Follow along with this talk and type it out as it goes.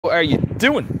What are you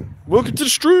doing? Welcome to the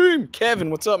stream.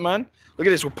 Kevin, what's up, man? Look at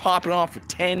this. We're popping off for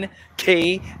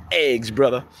 10K eggs,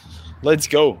 brother. Let's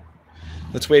go.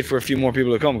 Let's wait for a few more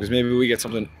people to come because maybe we get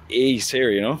something ace here,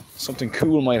 you know? Something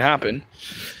cool might happen.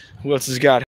 Who else has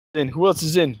got in? Who else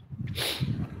is in?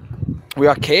 We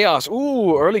got Chaos.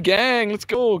 Ooh, early gang. Let's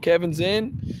go. Kevin's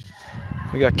in.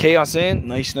 We got Chaos in.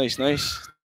 Nice, nice, nice.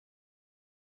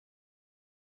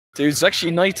 Dude, it's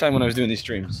actually nighttime when I was doing these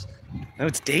streams. Now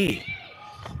it's day.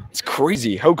 It's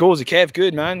crazy. How goes it, Kev?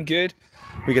 Good, man. Good.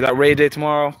 We get that raid day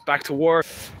tomorrow. Back to work.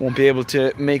 Won't be able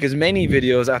to make as many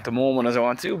videos at the moment as I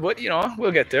want to, but you know,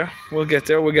 we'll get there. We'll get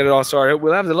there. We'll get it all sorted.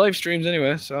 We'll have the live streams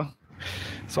anyway, so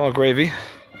it's all gravy.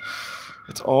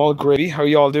 It's all gravy. How are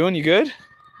you all doing? You good?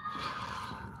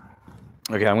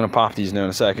 Okay, I'm gonna pop these now in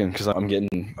a second because I'm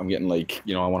getting like,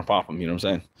 you know, I want to pop them. You know what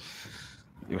I'm saying?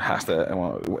 It has to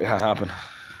happen.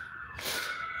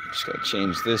 Just gotta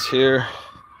change this here.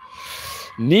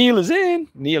 Neil is in.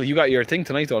 Neil, you got your thing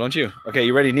tonight though, don't you? Okay,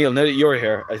 you ready, Neil? Now that you're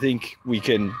here, I think we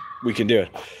can do it.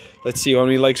 Let's see how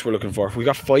many likes we're looking for. We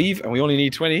got 5 and we only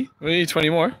need 20. We only need 20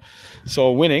 more.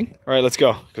 So winning. All right, let's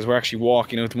go. Because we're actually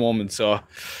walking out at the moment, so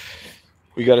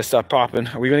we gotta stop popping.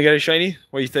 Are we gonna get a shiny?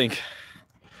 What do you think?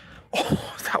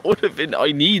 Oh, that would have been.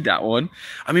 I need that one.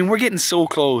 I mean, we're getting so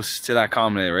close to that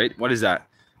common day, right? What is that?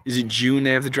 Is it June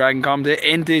they have the Dragon common day?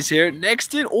 End is here.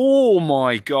 Next in. Oh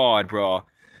my god, bro.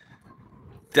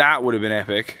 That would have been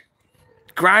epic.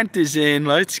 Grant is in.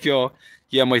 Let's go.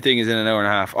 Yeah, my thing is in an hour and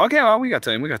a half. Okay, well, we got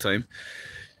time. We got time.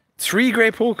 3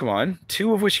 great Pokemon,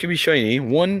 2 of which can be shiny.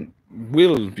 1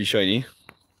 will be shiny.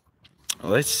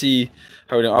 Let's see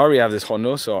how I already have this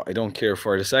Hundo, so I don't care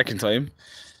for the second time.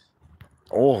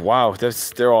 Oh, wow.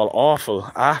 They're all awful.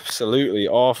 Absolutely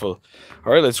awful.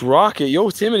 All right, let's rock it. Yo,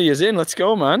 Timothy is in. Let's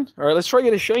go, man. All right, let's try to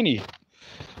get a shiny.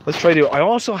 Let's try to. I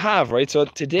also have, right, so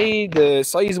today the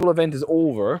sizable event is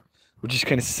over, which is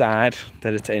kind of sad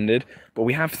that it's ended, but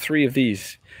we have 3 of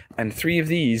these, and 3 of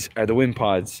these are the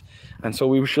Wimpods, and so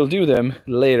we shall do them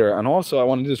later. And also I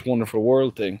want to do this Wonderful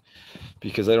World thing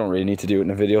because I don't really need to do it in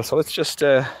a video, so let's just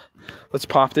let's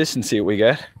pop this and see what we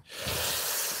get.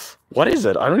 What is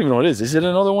it? I don't even know what it is. Is it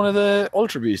another one of the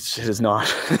Ultra Beasts? It is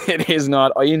not. It is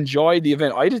not. I enjoyed the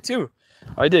event. I did too.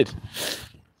 I did.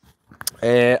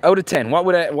 Out of 10, what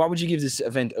would you give this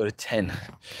event out of 10?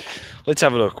 Let's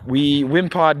have a look.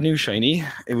 Wimpod new shiny.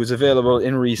 It was available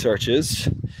in researches,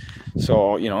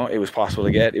 so you know it was possible to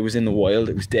get. It was in the wild.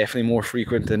 It was definitely more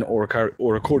frequent than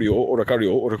Oricorio,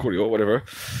 whatever.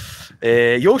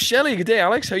 Yo, Shelly, good day,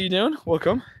 Alex. How you doing?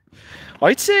 Welcome.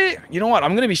 I'd say, you know what?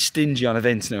 I'm gonna be stingy on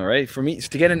events now, right? For me,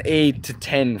 to get an 8 to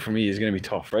 10 for me is gonna be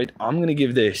tough, right? I'm gonna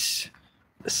give this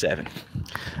a 7.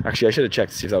 Actually, I should have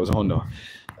checked to see if that was a Hundo.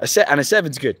 And a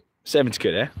 7's good. 7's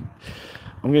good, eh?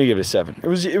 I'm gonna give it a 7. It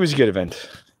was a good event.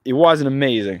 It wasn't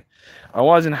amazing. I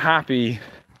wasn't happy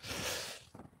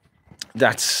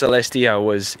that Celestia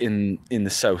was in the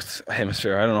south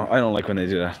hemisphere. I don't know. I don't like when they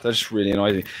do that. That just really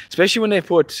annoys me. Especially when they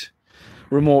put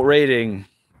remote raiding,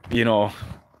 you know,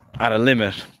 at a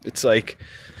limit. It's like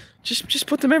just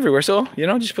put them everywhere. So, you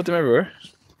know, just put them everywhere.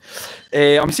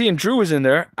 I'm seeing Drew is in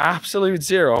there. Absolute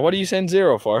 0. What are you saying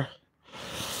 0 for?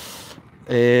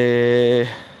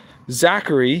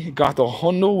 Zachary got the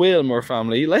Hundo Whalmer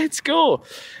family. Let's go.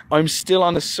 I'm still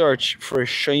on the search for a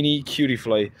shiny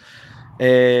Cutiefly.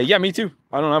 Yeah, me too.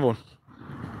 I don't have one.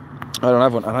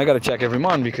 And I gotta check every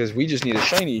mon because we just need a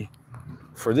shiny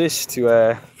for this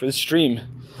stream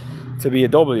to be a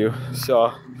W.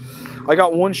 So I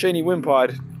got 1 shiny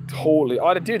Wimpod. Totally.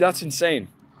 Oh, dude, that's insane.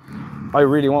 I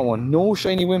really want one. No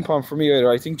shiny Wimpod for me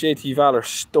either. I think JT Valor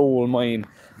stole mine.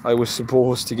 I was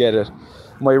supposed to get it.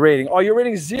 My rating. Oh, your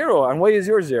rating is 0. And why is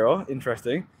yours 0?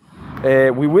 Interesting.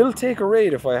 We will take a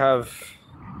raid if I have.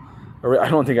 I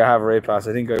don't think I have a raid pass.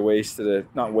 I think I wasted it.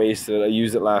 Not wasted it. I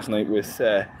used it last night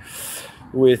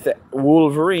with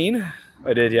Wolverine.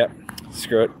 I did, yeah.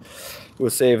 Screw it.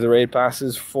 We'll save the raid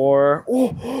passes for.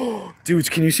 Oh, dudes,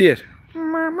 can you see it?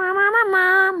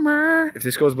 If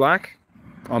this goes black,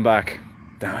 I'm back.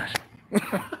 Damn it.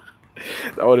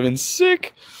 That would have been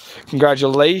sick.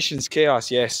 Congratulations,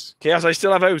 Chaos. Yes. Chaos, I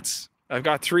still have outs. I've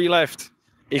got 3 left.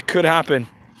 It could happen.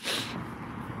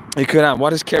 It could happen.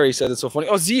 What has Kerry said? It's so funny.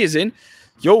 Oh, Z is in.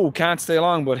 Yo, can't stay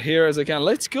long, but here as I can.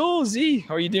 Let's go, Z.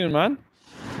 How are you doing, man?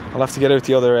 I'll have to get out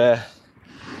the other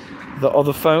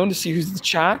phone to see who's in the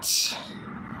chats.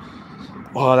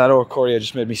 Oh, that Oricorio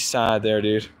just made me sad there,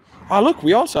 dude. Oh, look,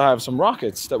 we also have some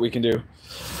rockets that we can do.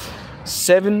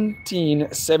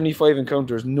 1775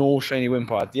 encounters, no shiny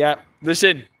Wimpod. Yeah,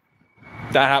 listen,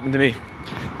 that happened to me.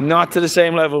 Not to the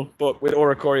same level, but with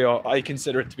Oricorio, I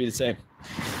consider it to be the same.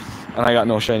 And I got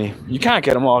no shiny. You can't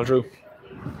get them all, Drew.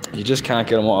 You just can't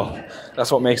get them all.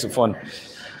 That's what makes it fun.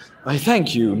 I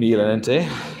thank you, Neil and Ente.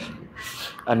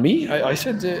 And me, I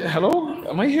said, hello,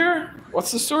 am I here?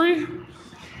 What's the story?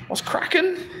 What's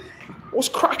cracking? What's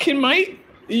cracking, mate?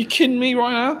 Are you kidding me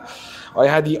right now? I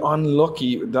had the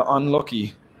unlucky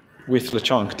with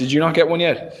Lechonk. Did you not get one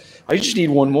yet? I just need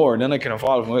one more, and then I can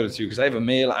evolve my other two, because I have a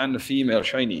male and a female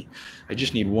shiny. I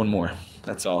just need one more.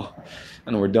 That's all.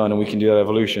 And we're done, and we can do that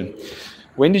evolution.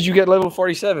 When did you get level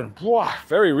 47? Wow,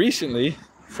 very recently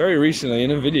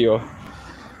in a video.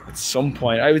 At some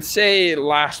point, I would say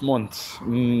last month,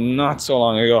 not so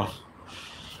long ago.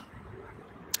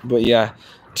 But yeah,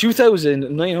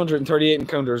 2,938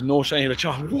 encounters, no shiny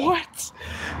Lechonk. What?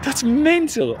 That's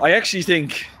mental. I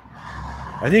think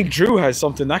Drew has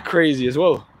something that crazy as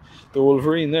well. The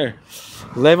Wolverine there.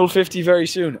 Level 50 very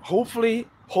soon. Hopefully,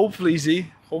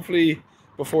 Z. Hopefully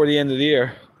before the end of the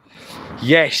year.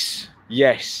 Yes.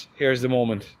 Here's the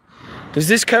moment. Does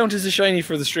this count as a shiny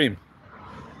for the stream?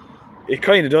 It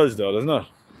kind of does though, doesn't it?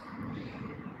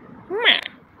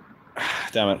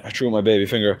 Damn it, I threw my baby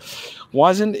finger.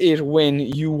 Wasn't it when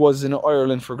you was in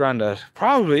Ireland for Grandad?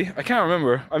 Probably, I can't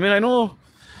remember. I mean, I know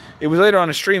it was either on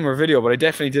a stream or video, but I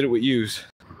definitely did it with yous.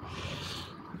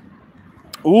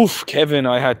 Oof, Kevin,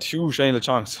 I had 2 shiny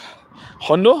Lechonks.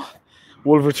 Hundo?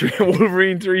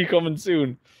 Wolverine 3 coming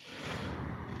soon.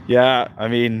 Yeah, I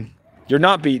mean, you're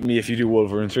not beating me if you do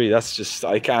Wolverine 3. That's just,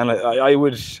 I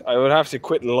would have to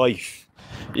quit life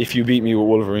if you beat me with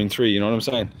Wolverine 3, you know what I'm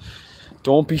saying?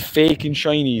 Don't be faking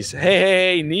shinies.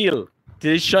 Hey, Neil,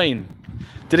 did it shine?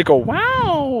 Did it go,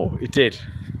 wow? It did.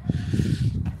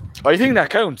 I think that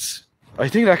counts. I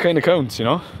think that kind of counts, you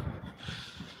know?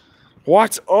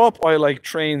 What's up? I like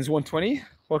trains 120.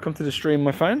 Welcome to the stream,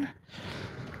 my friend.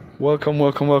 Welcome.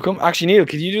 Actually, Neil,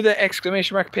 could you do the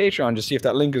exclamation mark Patreon just see if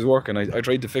that link is working? I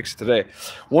tried to fix it today.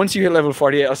 Once you hit level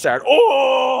 48, I'll start.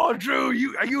 Oh,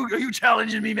 Drew, are you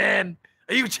challenging me, man?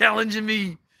 Are you challenging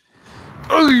me?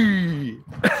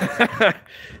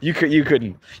 You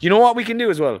couldn't. You know what we can do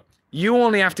as well? You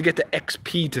only have to get the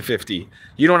XP to 50.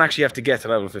 You don't actually have to get to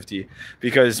level 50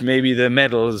 because maybe the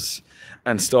medals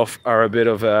and stuff are a bit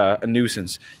of a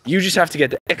nuisance. You just have to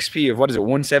get the XP of, what is it,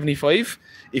 175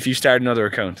 if you start another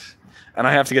account. And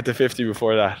I have to get to 50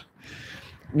 before that.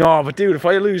 No, but dude, if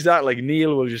I lose that, like,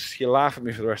 Neil will he'll laugh at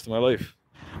me for the rest of my life.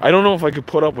 I don't know if I could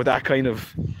put up with that kind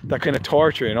of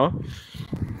torture, you know?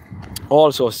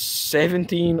 Also,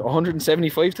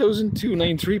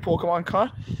 175,293 Pokemon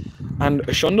caught. And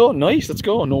a Shundo, nice, let's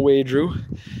go. No way, Drew.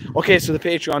 Okay, so the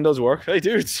Patreon does work. Hey,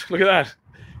 dudes, look at that.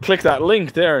 Click that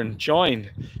link there and join.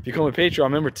 Become a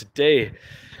Patreon member today.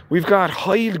 We've got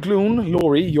Heidglun,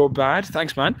 Lori, you're bad.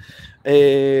 Thanks, man.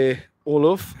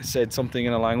 Olaf said something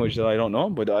in a language that I don't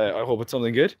know, but I hope it's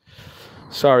something good.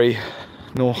 Sorry,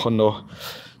 no Hundo.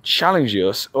 Challenge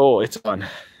us. Oh, it's on.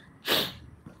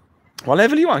 What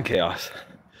level are you on, Chaos?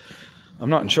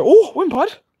 I'm not sure. Oh,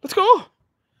 Wimpod. Let's go.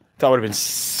 That would have been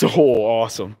so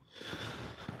awesome.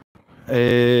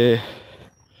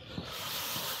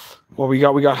 What we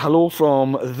got? We got hello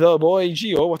from the boy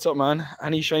Gio. What's up, man?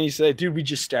 Any shiny said, dude, we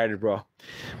just started, bro.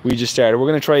 We just started. We're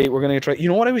gonna try. You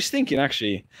know what I was thinking,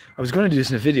 actually? I was gonna do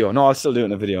this in a video. No, I'll still do it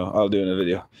in a video. I'll do it in a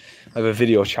video. I have a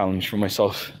video challenge for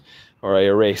myself. Or I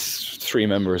erase 3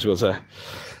 members, we'll say.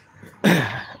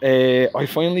 I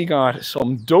finally got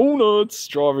some donuts,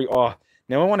 strawberry. Oh,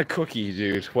 now I want a cookie,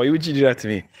 dude. Why would you do that to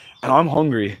me? And I'm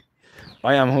hungry.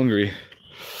 I am hungry.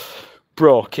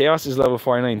 Bro, Chaos is level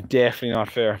 49. Definitely not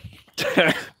fair.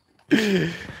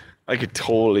 I could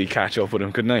totally catch up with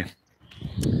him, couldn't I?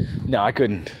 No, I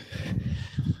couldn't.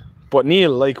 But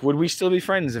Neil, like, would we still be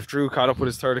friends if Drew caught up with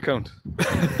his 3rd account?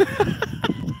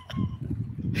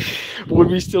 Would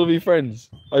we still be friends?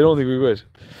 I don't think we would.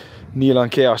 Neil on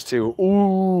Chaos too.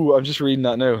 Ooh, I'm just reading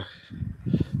that now.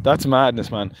 That's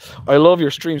madness, man. I love your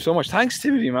stream so much. Thanks,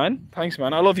 Timothy, man. Thanks,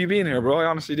 man. I love you being here, bro. I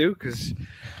honestly do, because,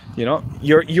 you know,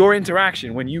 your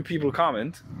interaction when you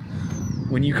comment,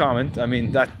 I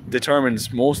mean, that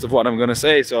determines most of what I'm gonna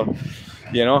say. So,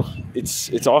 you know,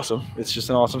 it's awesome. It's just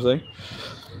an awesome thing.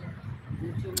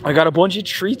 I got a bunch of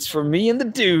treats for me and the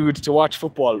dude to watch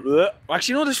football.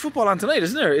 Actually, no, there's football on tonight,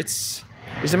 isn't there? Is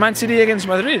it Man City against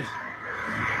Madrid?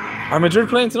 Are Madrid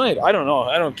playing tonight? I don't know.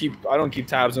 I don't keep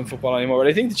tabs on football anymore. But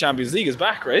I think the Champions League is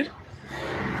back, right?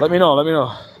 Let me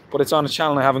know. But it's on a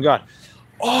channel I haven't got.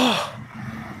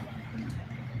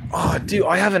 Oh, dude,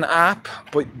 I have an app,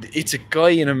 but it's a guy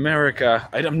in America.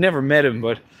 I've never met him,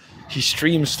 but he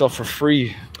streams stuff for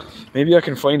free. Maybe I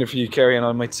can find it for you, Kerry, and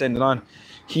I might send it on.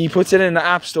 He puts it in the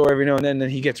App Store every now and then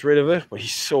he gets rid of it. But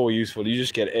he's so useful. You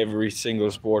just get every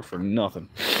single sport for nothing.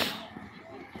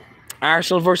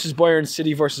 Arsenal versus Bayern,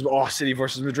 City versus... Oh, City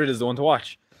versus Madrid is the one to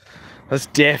watch. That's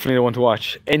definitely the one to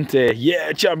watch. Ente,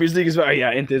 yeah, Champions League as well.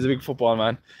 Yeah, Ente is a big football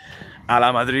man. A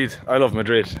la Madrid. I love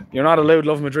Madrid. You're not allowed to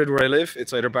love Madrid where I live.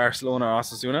 It's either Barcelona or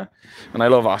Osasuna. And I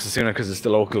love Osasuna because it's the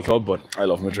local club, but I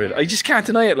love Madrid. I just can't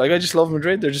deny it. Like, I just love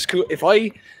Madrid. They're just cool. If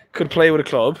I could play with a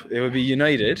club, it would be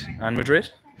United and Madrid.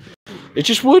 It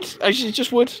just would. It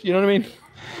just would. You know what I mean?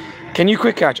 Can you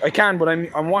quick catch? I can, but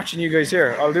I'm watching you guys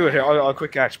here. I'll do it here. I'll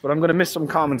quick catch. But I'm going to miss some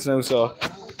comments now, so...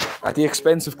 At the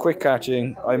expense of quick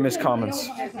catching, I miss comments.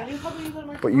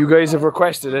 But you guys have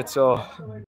requested it, so...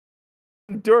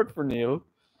 Dirt for Neil.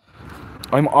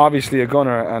 I'm obviously a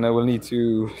gunner, and I will need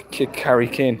to kick Harry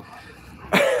Kane.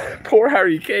 Poor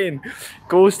Harry Kane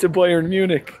goes to Bayern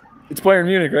Munich. It's Bayern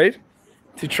Munich, right?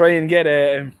 To try and get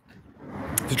a...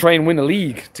 To try and win a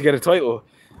league, to get a title.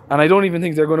 And I don't even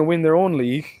think they're going to win their own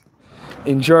league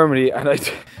in Germany. And I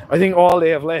think all they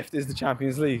have left is the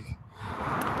Champions League.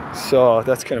 So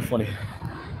that's kind of funny.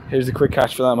 Here's a quick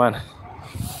catch for that man.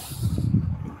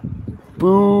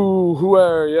 Boo! Who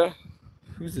are ya?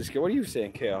 Who's this guy? What are you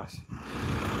saying, Chaos?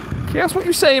 Chaos, what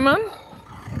you saying, man?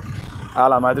 A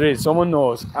la Madrid. Someone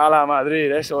knows. A la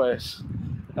Madrid. SOS.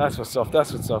 That's what's up.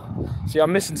 That's what's up. See,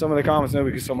 I'm missing some of the comments now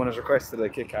because someone has requested a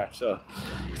kick catch. So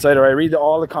it's either I read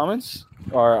all the comments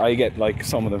or I get like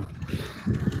some of them.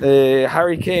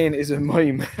 Harry Kane is a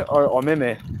mime or a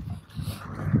meme.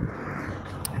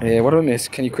 What do I miss?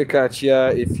 Can you quick catch? Yeah,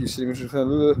 if you see...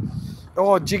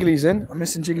 Oh, Jiggly's in. I'm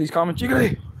missing Jiggly's comment.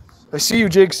 Jiggly! I see you,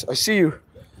 Jigs. I see you.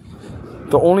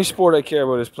 The only sport I care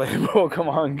about is playing ball. Come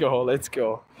on, go. Let's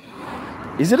go.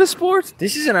 Is it a sport?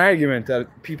 This is an argument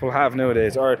that people have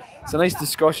nowadays. Or it's a nice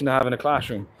discussion to have in a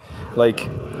classroom. Like,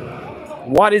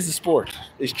 what is a sport?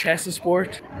 Is chess a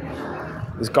sport?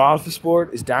 Is golf a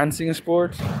sport? Is dancing a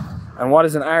sport? And what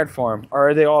is an art form? Or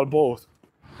are they all both?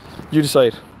 You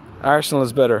decide. Arsenal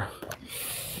is better.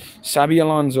 Xabi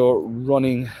Alonso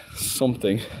running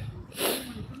something.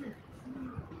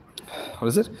 What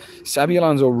is it? Xabi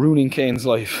Alonso ruining Kane's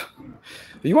life.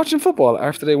 Are you watching football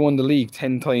after they won the league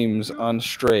 10 times on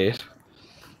straight?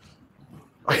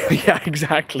 Yeah,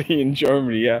 exactly, in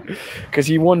Germany, yeah. Because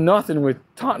he won nothing with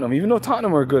Tottenham, even though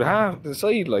Tottenham are a good half the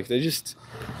side. Like, they just...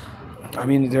 I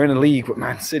mean, they're in a league with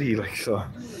Man City, like, so...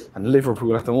 And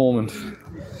Liverpool at the moment.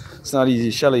 It's not easy,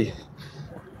 Shelley.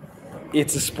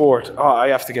 It's a sport. Oh, I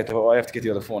have to get the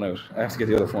other phone out.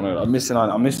 I'm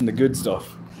missing the good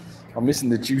stuff. I'm missing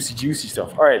the juicy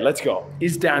stuff. All right, let's go.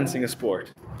 Is dancing a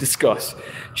sport? Discuss.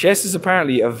 Chess is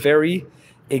apparently a very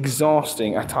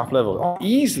exhausting at top level. Oh,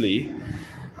 easily.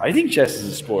 I think chess is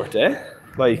a sport, eh?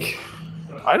 Like,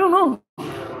 I don't know.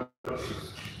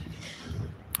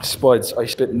 Spuds, I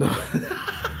spit in the...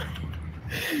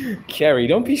 Kerry,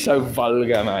 don't be so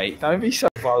vulgar, mate. Don't be so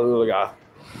vulgar.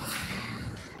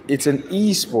 It's an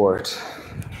e-sport.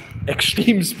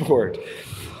 Extreme sport.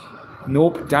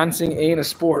 Nope, dancing ain't a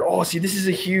sport. Oh, see, this is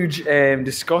a huge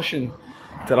discussion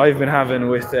that I've been having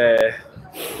with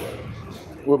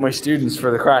my students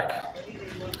for the crack.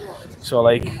 So,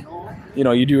 like, you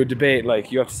know, you do a debate,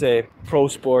 like, you have to say pro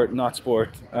sport, not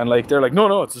sport. And, like, they're like,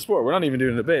 no, it's a sport. We're not even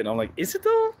doing a debate. And I'm like, is it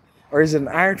though? Or is it an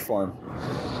art form?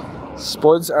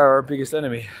 Spuds are our biggest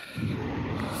enemy.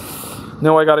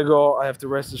 No, I gotta go. I have to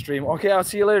rest the stream. Okay, I'll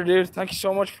see you later, dude. Thank you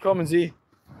so much for coming, Z.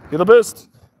 You're the best.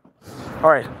 All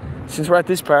right, since we're at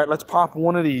this part, let's pop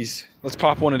one of these. Let's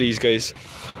pop one of these, guys.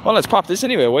 Well, let's pop this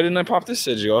anyway. Why didn't I pop this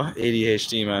ago?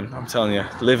 ADHD, man. I'm telling you,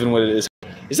 living with it is...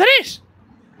 Is that it?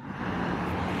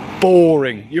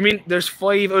 Boring. You mean there's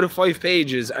 5 out of 5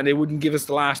 pages and they wouldn't give us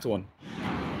the last one?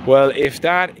 Well, if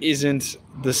that isn't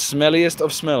the smelliest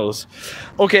of smells.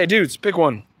 Okay, dudes, pick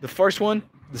one. The first one,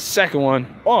 the second one,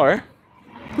 or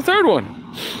the third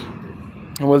one.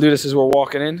 And we'll do this as we're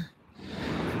walking in.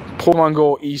 Pokemon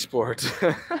Go eSport.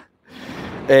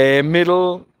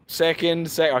 Middle, second.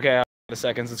 Okay, the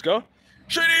seconds. Let's go.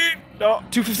 Shiny! No,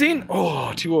 2:15.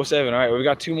 Oh, 2:07. All right, we've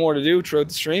got 2 more to do throughout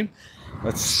the stream.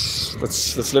 Let's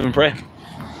live and pray.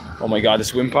 Oh my God,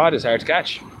 this Wimpod is hard to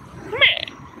catch.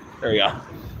 There we go.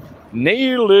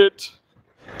 Nailed it.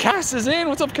 Cass is in.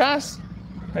 What's up, Cass?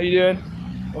 How you doing?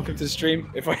 Welcome to the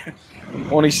stream.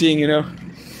 I'm only seeing you now.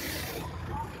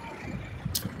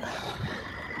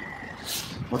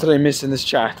 What did I miss in this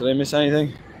chat? Did I miss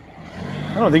anything?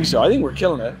 I don't think so. I think we're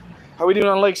killing it. How are we doing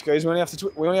on likes, guys? We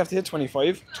only have to hit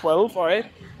 25. 12, all right.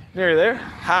 Nearly there.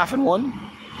 Half and one.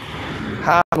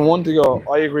 Half and one to go.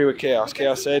 I agree with Chaos.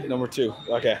 Chaos said number 2.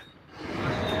 Okay.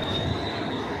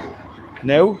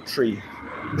 Now 3.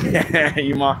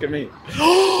 You mocking me?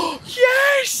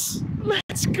 Yes!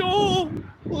 Let's go!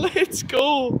 Let's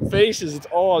go! Faces, it's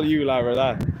all you, Laver,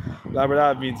 that.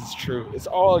 Labradab means it's true. It's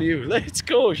all you. Let's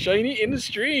go. Shiny in the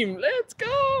stream. Let's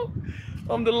go.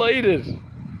 I'm delighted.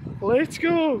 Let's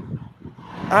go.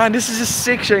 And this is a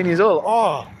sick shiny as well.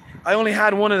 Oh, I only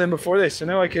had one of them before this, so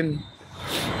now I can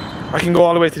go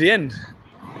all the way to the end.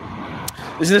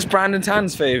 Isn't this Brandon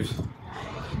Tan's fave?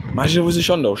 Imagine it was a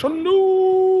Shundo.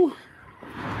 Shundo!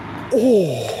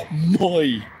 Oh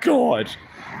my god.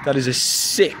 That is a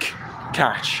sick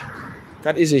catch.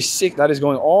 That is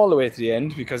going all the way to the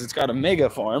end because it's got a mega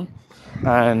farm.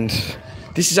 And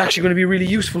this is actually going to be really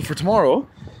useful for tomorrow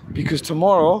because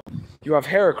tomorrow you have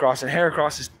Heracross, and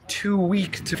Heracross is too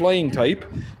weak to flying type.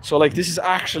 So like this is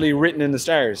actually written in the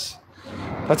stars.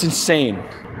 That's insane.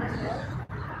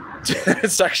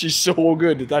 It's actually so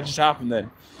good that just happened then.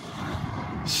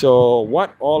 So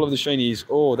what? All of the shinies.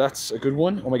 Oh, that's a good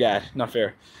one. Oh my god, not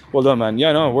fair. Well done, man.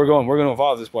 Yeah, no, we're going to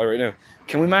evolve this boy right now.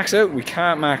 Can we max out? We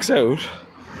can't max out.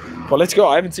 But let's go.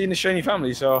 I haven't seen the shiny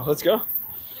family, so let's go.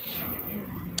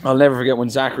 I'll never forget when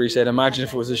Zachary said, imagine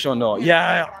if it was a Shundo.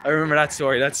 Yeah, I remember that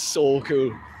story. That's so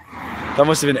cool. That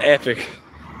must have been epic.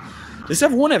 Does it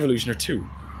have one evolution or two?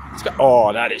 It's got,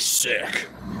 oh, that is sick.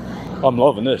 I'm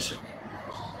loving this.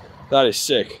 That is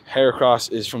sick.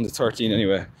 Heracross is from the 13th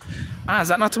anyway. Ah, is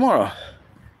that not tomorrow?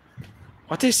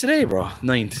 What day is today, bro?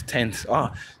 9th, 10th.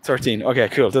 Oh, 13. Okay,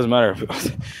 cool. It doesn't matter.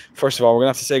 First of all, we're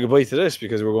going to have to say goodbye to this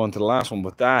because we're going to the last one.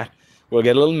 But that, we'll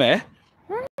get a little meh.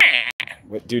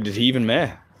 Wait, dude, did he even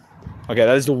meh? Okay,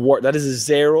 that is the word. That is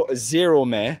a zero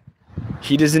meh.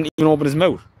 He doesn't even open his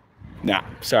mouth. Nah,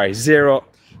 sorry. Zero.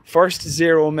 First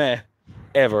zero meh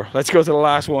ever. Let's go to the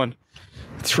last one.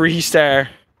 3-star.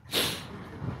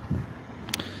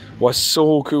 Was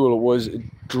so cool. It was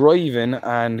driving,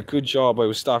 and good job. I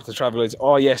was stopped at the traffic lights.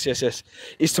 Oh yes.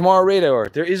 Is tomorrow raid hour?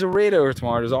 There is a raid hour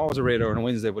tomorrow. There's always a raid hour on a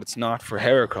Wednesday, but it's not for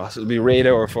Heracross. It'll be raid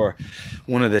hour for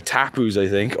one of the Tapus, I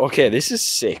think. Okay, this is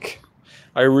sick.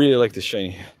 I really like this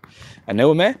shiny. And now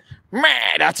a meh?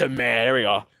 Meh, that's a meh. There we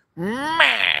go.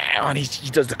 Meh. And he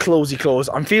does the closey close.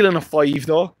 I'm feeling a 5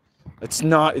 though. It's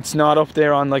not up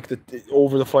there on like the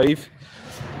over the 5. Do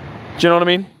you know what I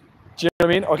mean? Do you know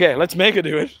what I mean? Okay, let's make it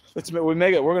do it. We're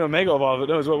gonna mega evolve it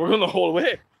now as well. We're going the whole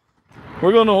way.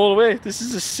 We're going the whole way. This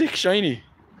is a sick shiny.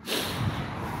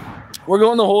 We're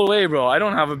going the whole way, bro. I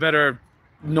don't have a better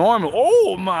normal.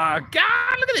 Oh my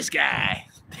god, look at this guy.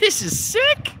 This is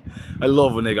sick. I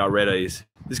love when they got red eyes.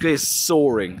 This guy is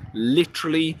soaring.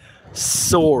 Literally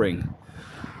soaring.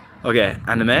 Okay,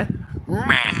 and the meh?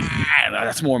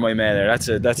 That's more my meh there. That's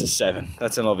a 7.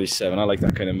 That's an obvious 7. I like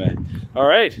that kind of meh.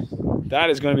 Alright. That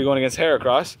is going to be going against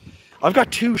Heracross. I've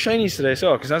got 2 shinies today,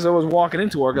 so because as I was walking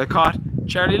into work, I caught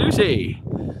Charlie Lucy.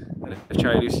 And if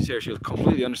Charlie Lucy's here, she'll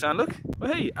completely understand. Look,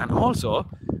 well, hey, and also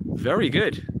very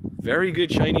good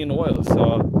shiny in the wild.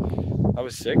 So that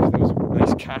was sick. That was a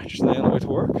nice catch today on the way to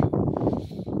work.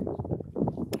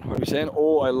 What are we saying?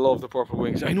 Oh, I love the purple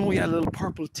wings. I know, yeah, a little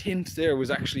purple tint there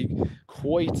was actually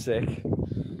quite sick.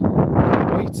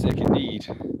 Quite sick indeed.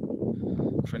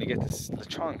 Trying to get this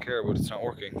Lechonk here, but it's not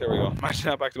working. There we go. Imagine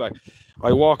that back to back.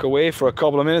 I walk away for a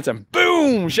couple of minutes and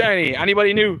boom, shiny.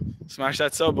 Anybody new? Smash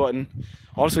that sub button.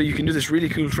 Also, you can do this really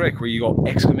cool trick where you go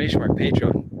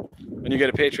Patreon, and you get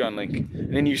a Patreon link,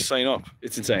 and then you sign up.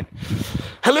 It's insane.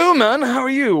 Hello, man. How are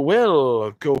you?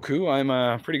 Well, Goku,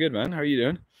 I'm pretty good, man. How are you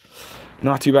doing?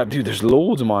 Not too bad, dude. There's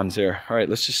loads of mons here. All right,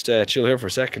 let's just chill here for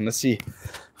a second. Let's see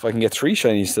if I can get 3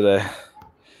 shinies today.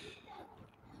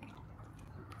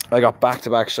 I got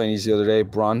back-to-back shinies the other day,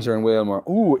 Bronzer and Wailmer.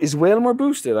 Ooh, is Wailmer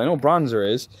boosted? I know Bronzer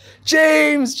is.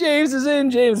 James is in.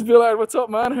 James Billard, what's up,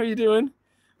 man? How you doing?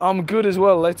 I'm good as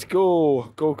well. Let's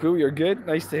go. Goku, you're good.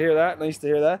 Nice to hear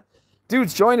that.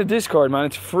 Dudes, join the Discord, man.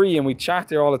 It's free, and we chat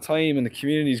there all the time, and the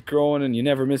community's growing, and you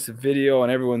never miss a video,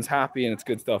 and everyone's happy, and it's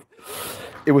good stuff.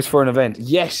 It was for an event.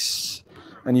 Yes.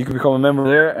 And you can become a member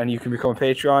there, and you can become a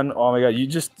Patreon. Oh my god,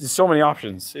 there's so many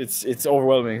options. It's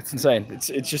overwhelming. It's insane. It's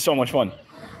just so much fun.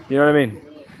 You know what I mean?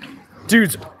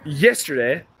 Dudes,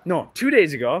 2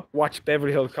 days ago, watched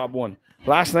Beverly Hills Cop 1.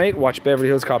 Last night, watched Beverly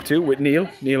Hills Cop 2 with Neil.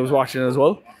 Neil was watching it as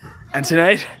well. And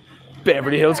tonight,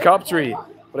 Beverly Hills Cop 3.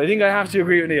 But I think I have to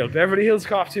agree with Neil. Beverly Hills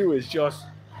Cop 2 is just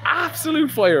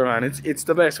absolute fire, man. It's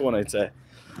the best one, I'd say.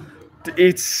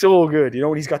 It's so good. You know,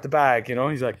 when he's got the bag, you know,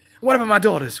 he's like, what about my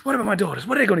daughters? What are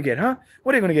they going to get, huh?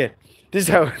 What are they going to get? This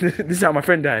is how my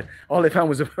friend died. All they found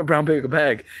was a brown paper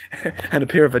bag and a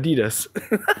pair of Adidas.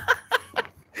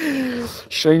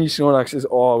 Shiny Snorlax is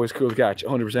always cool to catch,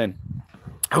 100%.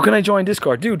 How can I join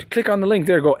Discord? Dude, click on the link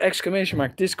there, go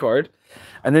 !Discord,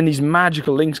 and then these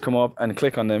magical links come up, and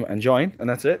click on them and join, and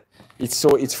that's it.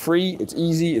 It's free, it's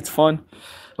easy, it's fun.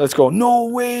 Let's go. No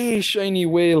way, shiny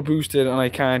whale boosted, and I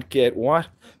can't get what?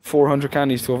 400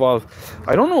 candies to evolve.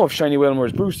 I don't know if Shiny Wailmer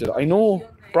is boosted. I know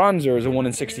Bronzer is a 1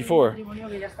 in 64,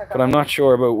 but I'm not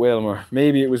sure about Wailmer.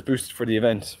 Maybe it was boosted for the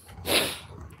event.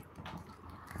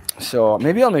 So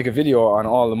maybe I'll make a video on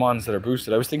all the mons that are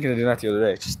boosted. I was thinking of doing that the other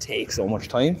day. It just takes so much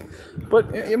time,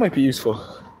 but it might be useful.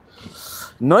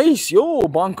 Nice, yo,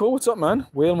 Bonko, what's up, man?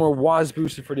 Wailmer was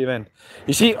boosted for the event.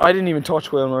 You see, I didn't even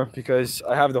touch Wailmer because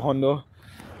I have the Hundo,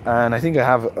 and I think I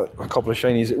have a couple of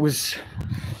shinies.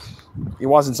 It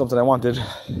wasn't something I wanted,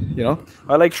 you know.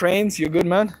 I like trains. You good,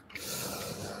 man?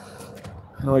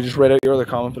 I know I just read out your other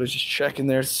comment, but I was just checking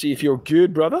there to see if you're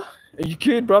good, brother. Are you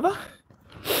good, brother?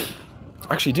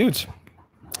 Actually, dudes,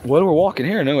 while we're walking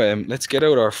here now, let's get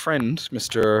out our friend,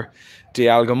 Mr.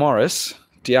 Dialga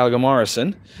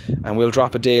Morrison, and we'll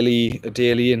drop a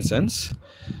daily incense.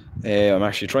 I'm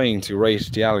actually trying to write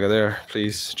Dialga there,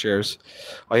 please. Cheers.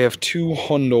 I have 2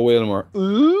 Hundo Wailmer.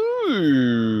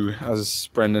 Ooh, as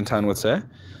Brendan Tan would say.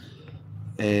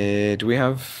 Do we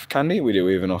have candy? We do.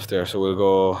 We have enough there, so we'll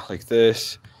go like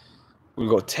this. We'll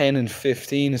go 10 and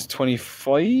 15 is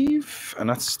 25, and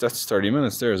that's 30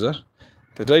 minutes there, is it?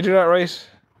 Did I do that right?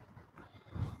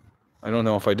 I don't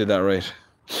know if I did that right.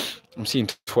 I'm seeing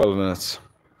 12 minutes.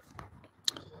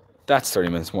 That's 30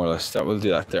 minutes more or less. That will do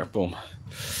that there. Boom.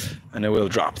 And then we'll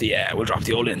drop the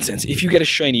old incense. If you get a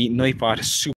shiny Nightbot,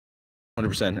 super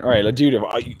 100%. All right,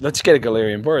 let's get a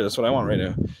Galarian bird. That's what I want right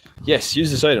now. Yes, use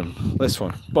this item. This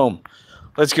one. Boom.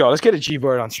 Let's go. Let's get a G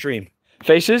bird on stream.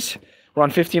 Faces. We're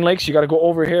on 15 likes. You got to go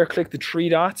over here, click the 3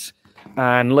 dots,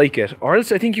 and like it. Or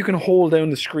else I think you can hold down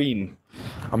the screen.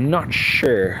 I'm not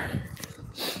sure.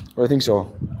 Or I think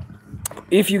so.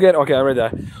 If you get... Okay, I read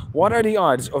that. What are the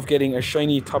odds of getting a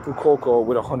shiny Tapu Koko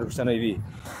with 100% IV?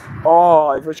 Oh,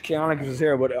 I wish Chaotix was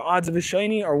here, but odds of a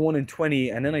shiny are 1 in 20.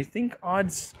 And then I think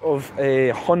odds of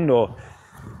a Hundo...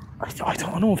 I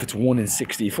don't know if it's 1 in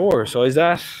 64. So is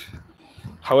that...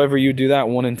 However you do that,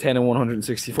 1 in 10 and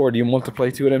 164. Do you multiply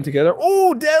 2 of them together?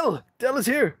 Oh, Del! Del is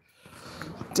here.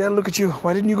 Del, look at you.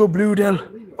 Why didn't you go blue, Del?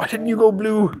 Why didn't you go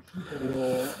blue?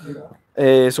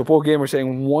 So PokeGamer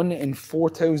saying 1 in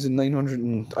 4,900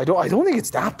 and... I don't think it's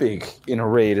that big in a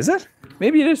raid, is it?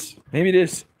 Maybe it is. Maybe it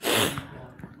is.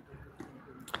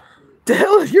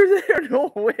 Del, you're there.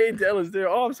 No way Del is there.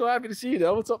 Oh, I'm so happy to see you,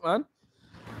 Del. What's up, man?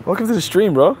 Welcome to the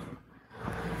stream, bro.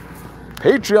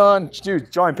 Patreon.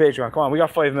 Dude, join Patreon. Come on, we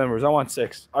got 5 members. I want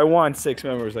 6. I want 6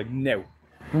 members, like now.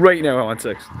 Right now, I want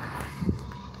 6.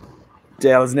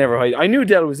 Del is never hiding. I knew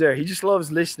Del was there. He just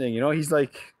loves listening, you know? He's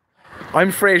like,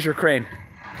 I'm Fraser Crane.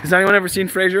 Has anyone ever seen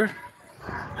Fraser?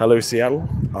 Hello, Seattle.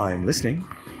 I'm listening.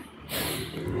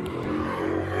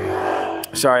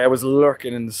 Sorry, I was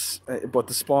lurking, but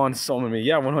the spawn summoned me.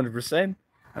 Yeah, 100%.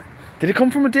 Did it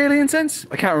come from a daily incense?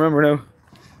 I can't remember now.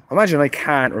 Imagine I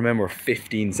can't remember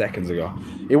 15 seconds ago.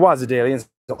 It was a daily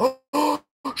incense. Oh,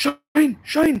 shine,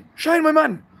 shine, shine, my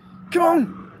man. Come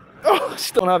on. Oh, I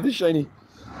still don't have this shiny.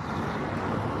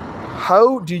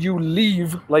 How do you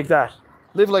leave like that?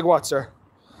 Live like what, sir?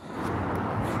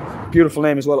 Beautiful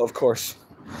name as well, of course.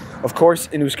 Of course,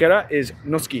 in Euskera is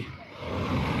Noski.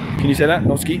 Can you say that?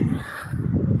 Noski?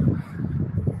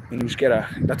 In Euskera,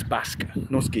 that's Basque.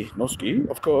 Noski. Noski,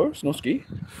 of course, Noski.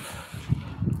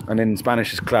 And in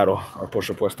Spanish is claro, or por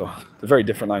supuesto. They're very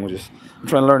different languages. I'm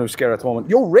trying to learn Euskera at the moment.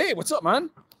 Yo, Ray, what's up, man?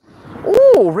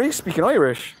 Oh, Ray speaking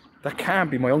Irish. That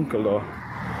can't be my uncle, though.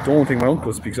 Don't think my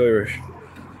uncle speaks Irish.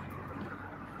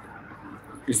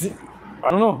 Is it? I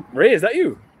don't know. Ray, is that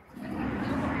you?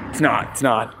 It's not. It's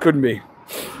not. Couldn't be.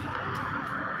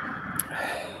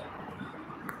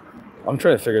 I'm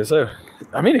trying to figure this out.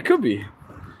 I mean, it could be.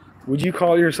 Would you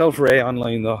call yourself Ray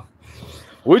online, though?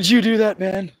 Would you do that,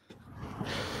 man?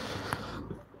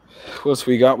 What else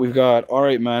we got? We've got...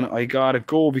 Alright, man. I gotta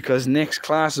go because next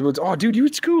class is about... Oh, dude, you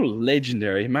at school?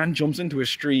 Legendary. Man jumps into a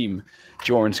stream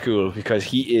during school because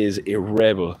he is a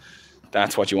rebel.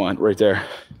 That's what you want right there.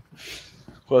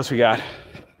 What else we got?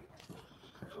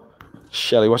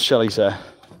 Shelly, what's Shelly say?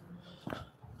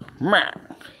 I'm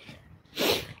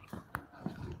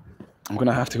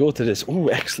gonna have to go to this. Oh,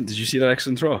 excellent. Did you see that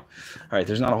excellent throw? Alright,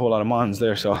 there's not a whole lot of mons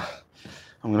there, so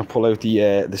I'm gonna pull out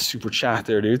the super chat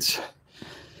there, dudes.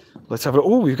 Let's have it.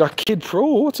 Oh, we've got Kid Pro.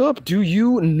 What's up? Do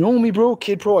you know me, bro?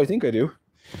 Kid Pro, I think I do.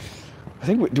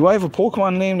 Do I have a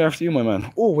Pokemon named after you, my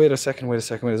man? Oh, wait a second. I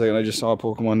just saw a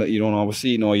Pokemon that you don't always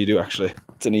see. No, you do, actually.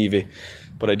 It's an Eevee.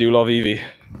 But I do love Eevee.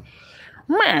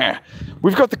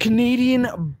 We've got the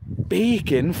Canadian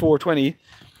Bacon 420.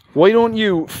 Why don't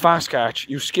you fast catch?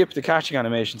 You skip the catching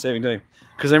animation, saving time.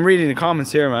 Because I'm reading the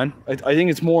comments here, man. I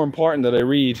think it's more important that I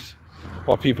read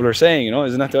what people are saying, you know?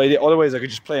 Isn't that the idea? Otherwise, I could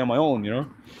just play on my own, you know?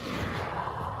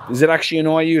 Does it actually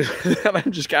annoy you that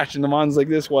I'm just catching the mons like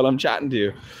this while I'm chatting to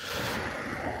you?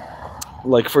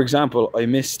 Like, for example, I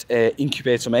missed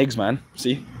incubate some eggs, man.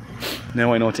 See?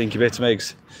 Now I know to incubate some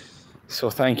eggs. So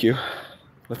thank you.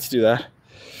 Let's do that.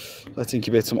 Let's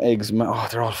incubate some eggs. Oh,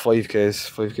 they're all 5Ks.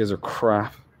 5Ks are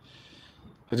crap.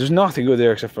 But there's nothing good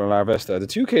there except for Larvesta. The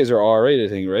 2Ks are alright, I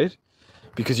think, right?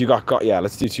 Because you got yeah,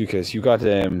 let's do 2Ks. You got,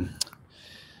 I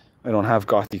don't have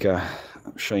Gothica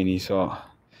shiny, so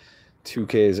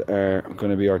 2Ks are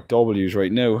going to be our W's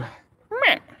right now.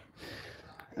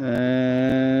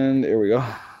 And here we go.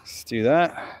 Let's do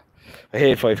that. I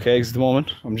hate 5Ks at the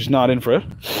moment. I'm just not in for it.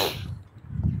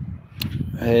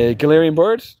 Galarian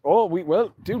Bird. Oh,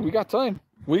 well, dude, we got time.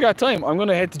 We got time. I'm going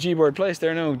to head to G-Bird Place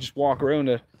there now. Just walk around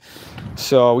it.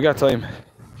 So, we got time.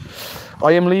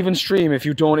 I am leaving stream if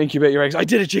you don't incubate your eggs. I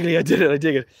did it, Jiggly. I did it. I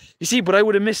dig it. You see, but I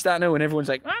would have missed that now. And everyone's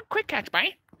like, oh, quick catch,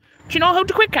 bye. Do you know how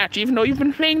to quick catch even though you've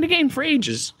been playing the game for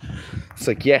ages? It's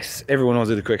like, yes, everyone knows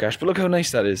how to quick catch. But look how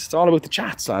nice that is. It's all about the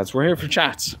chats, lads. We're here for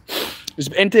chats. There's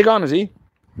Enteg on, is he?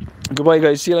 Goodbye,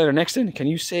 guys. See you later. Next in, can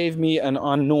you save me an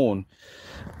unknown?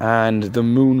 And the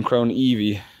Moon Crown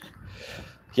Eevee.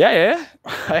 Yeah.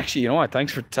 Actually, you know what?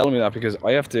 Thanks for telling me that because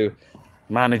I have to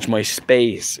manage my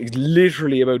space. I was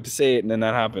literally about to say it and then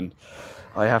that happened.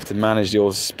 I have to manage the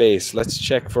old space. Let's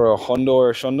check for a Hundo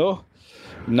or a Shundo.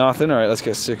 Nothing. Alright, let's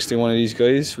get 61 of these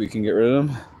guys. We can get rid of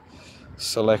them.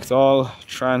 Select all.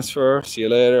 Transfer. See you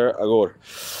later. I go.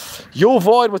 Yo,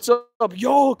 Void, what's up?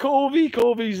 Yo, Kobe.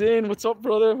 Kobe's in. What's up,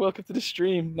 brother? Welcome to the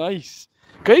stream. Nice.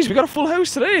 Guys, we got a full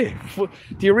house today.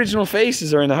 The original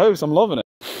faces are in the house. I'm loving it.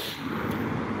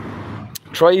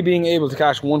 Try being able to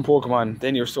catch one Pokemon,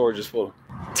 then your storage is full.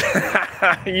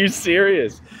 Are you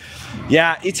serious?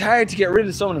 Yeah, it's hard to get rid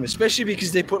of some of them, especially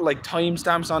because they put like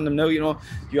timestamps on them now, you know.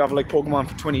 You have like Pokemon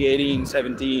for 2018,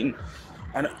 17,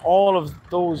 and all of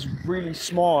those really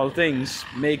small things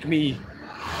make me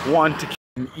want to keep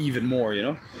them even more, you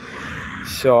know.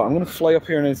 So I'm going to fly up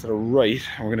here now to the right,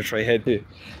 and we're going to try head to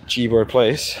G-Bird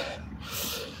Place.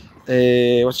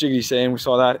 What's Jiggly saying? We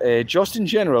saw that. Just in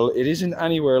general, it isn't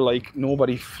anywhere like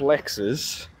nobody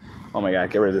flexes. Oh my god,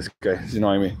 get rid of this guy. He's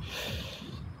annoying me.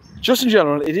 Just in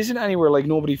general, it isn't anywhere like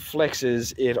nobody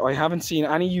flexes it. I haven't seen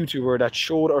any YouTuber that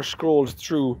showed or scrolled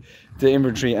through the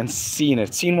inventory and seen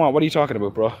it. Seen what? What are you talking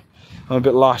about, bro? I'm a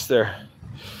bit lost there.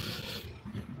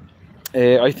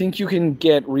 I think you can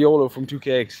get Riolo from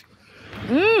 2K.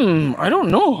 I don't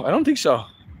know. I don't think so.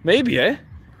 Maybe, eh?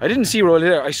 I didn't see Riolo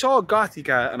there. I saw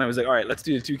Gothica and I was like, alright, let's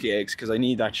do the 2K because I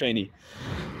need that shiny.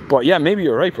 But yeah, maybe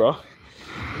you're right, bro.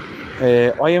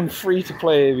 I am free to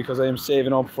play because I am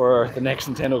saving up for the next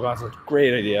Nintendo console.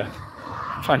 Great idea.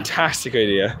 Fantastic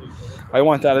idea. I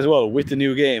want that as well with the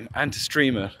new game and to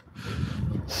stream it.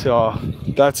 So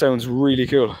that sounds really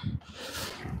cool.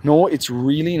 No, it's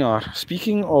really not.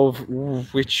 Speaking of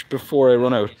which, before I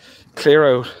run out, clear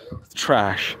out the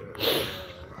trash.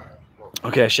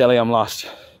 Okay, Shelly, I'm lost.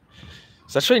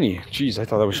 Is that shiny? Jeez, I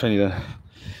thought that was shiny then.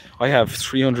 I have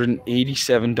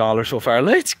 $387 so far.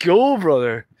 Let's go,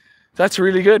 brother. That's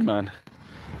really good, man.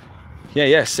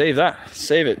 Yeah, save that.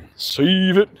 Save it.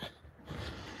 Save it.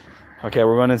 Okay,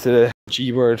 we're going into the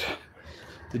G-Bird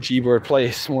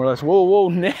Place, more or less. Whoa,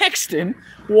 next in,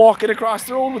 walking across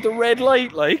the road with the red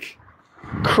light, like,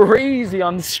 crazy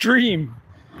on the stream.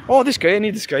 Oh, this guy, I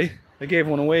need this guy. I gave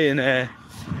one away in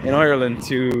Ireland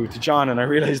to John, and I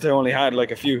realized I only had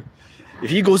like a few. If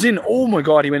he goes in, oh my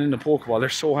god, he went into Pokeball. They're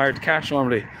so hard to catch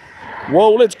normally.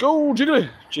 Whoa, let's go, Jiggly.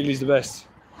 Jiggly's the best.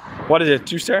 What is it,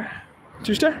 2-star?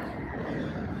 2-star?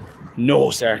 No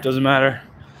star, doesn't matter.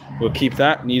 We'll keep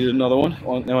that. Needed another one.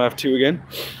 Oh, now I have 2 again.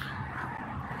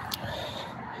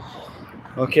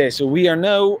 Okay, so we are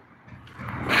now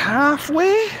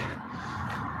halfway.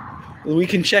 We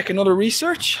can check another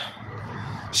research.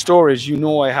 Storage, you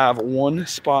know I have 1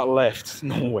 spot left.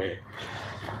 No way.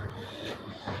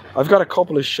 I've got a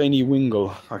couple of shiny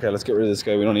Wingull. Okay, let's get rid of this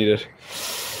guy. We don't need it.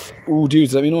 Ooh,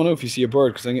 dudes, let me know if you see a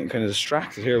bird because I'm getting kind of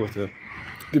distracted here with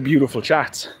the beautiful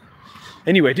chats.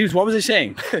 Anyway, dudes, what was I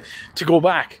saying? To go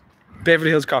back, Beverly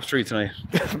Hills Cop 3 tonight.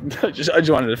 I just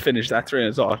wanted to finish that train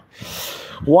of thought.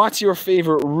 What's your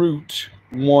favorite route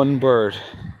 1 bird?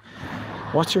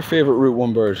 What's your favorite route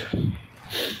 1 bird?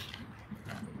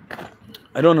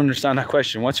 I don't understand that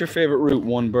question. What's your favorite route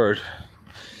 1 bird?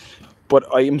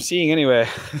 But I am seeing anyway,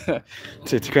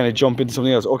 to kind of jump into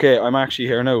something else. Okay, I'm actually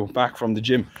here now, back from the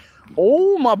gym.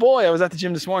 Oh my boy, I was at the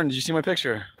gym this morning. Did you see my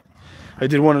picture? I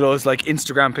did one of those like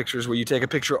Instagram pictures where you take a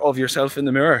picture of yourself in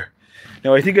the mirror.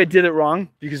 Now I think I did it wrong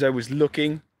because I was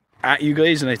looking at you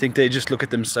guys and I think they just look at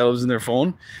themselves in their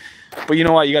phone. But you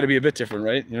know what, you got to be a bit different,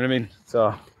 right? You know what I mean?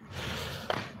 So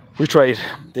We tried.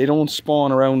 They don't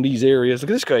spawn around these areas. Look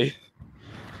at this guy.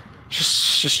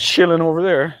 Just chilling over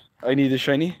there. I need a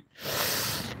shiny.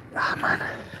 Ah, man.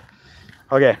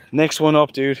 Okay, next one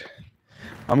up, dude.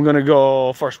 I'm gonna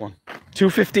go first one.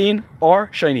 215 or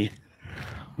shiny.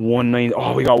 190.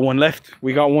 Oh, we got one left.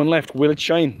 We got one left. Will it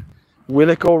shine? Will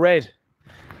it go red?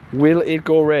 Will it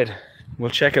go red? We'll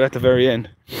check it at the very end.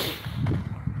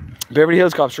 Beverly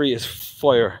Hills Cop 3 is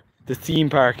fire. The theme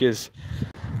park is...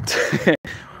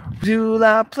 Do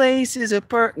that place is a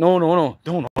per... No.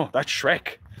 That's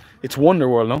Shrek. It's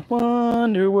Wonderworld, no?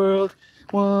 Wonderworld.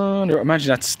 Imagine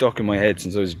that's stuck in my head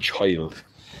since I was a child.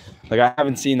 Like, I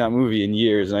haven't seen that movie in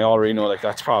years, and I already know, like,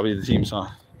 that's probably the theme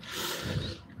song.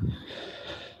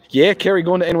 Yeah, Kerry,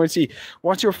 going to NYC.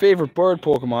 What's your favorite bird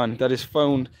Pokemon that is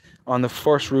found on the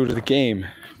first route of the game?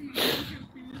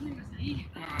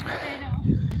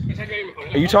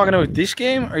 Are you talking about this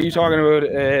game? Or are you talking about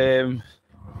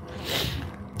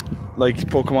like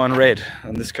Pokemon Red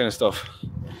and this kind of stuff?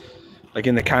 Like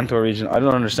in the Kanto region? I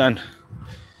don't understand.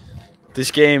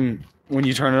 This game, when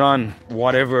you turn it on,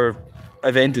 whatever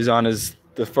event is on is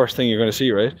the first thing you're going to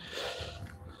see, right?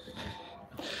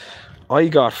 I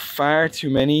got far too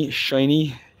many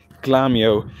shiny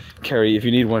Glameow, Kerry, if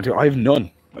you need one or two. I have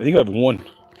none. I think I have one.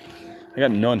 I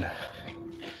got none.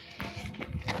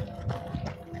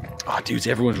 Oh, dudes,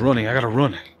 everyone's running. I gotta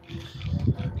run.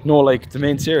 No, like the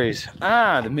main series.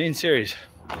 Ah, the main series.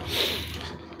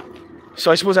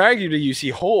 So I suppose arguably you see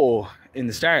Ho in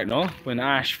the start, no? When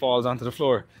Ash falls onto the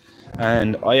floor.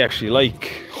 And I actually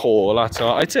like Ho a lot. So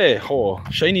I'd say Ho.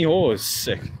 Shiny Ho is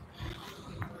sick,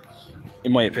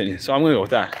 in my opinion. So I'm gonna go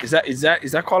with that. Is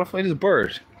that qualified as a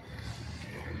bird?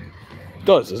 It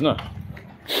does, doesn't it?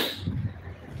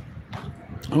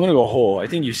 I'm gonna go Ho. I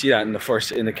think you see that in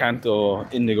the Kanto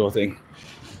Indigo thing.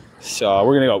 So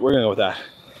we're gonna go with that.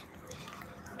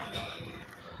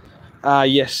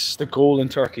 Yes, the golden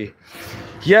turkey.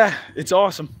 Yeah, it's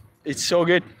awesome. It's so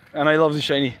good, and I love the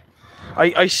shiny.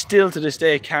 I still to this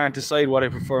day can't decide what I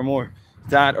prefer more,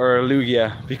 that or a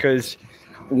Lugia, because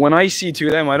when I see two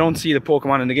of them, I don't see the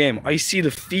Pokemon in the game. I see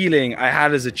the feeling I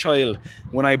had as a child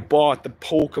when I bought the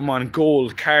Pokemon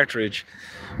Gold cartridge,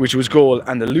 which was gold,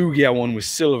 and the Lugia one was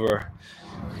silver.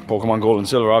 Pokemon Gold and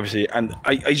Silver, obviously. And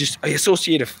I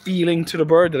associate a feeling to the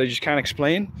bird that I just can't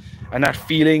explain. And that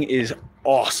feeling is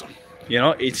awesome. You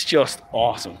know, it's just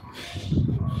awesome.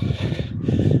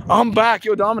 I'm back.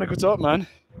 Yo, Dominic, what's up, man?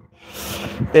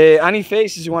 Any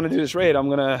faces you want to do this raid, I'm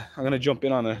gonna jump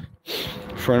in on it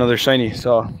for another shiny.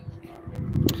 So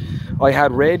I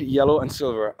had red, yellow, and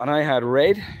silver, and I had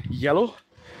red, yellow,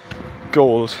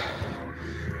 gold,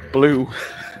 blue.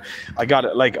 I got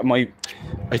it like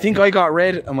I think I got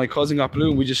red and my cousin got blue,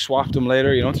 and we just swapped them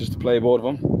later, you know, just to play both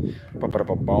of them.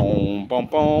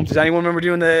 Does anyone remember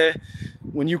doing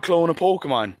when you clone a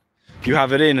Pokemon, you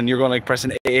have it in and you're going like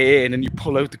pressing A and then you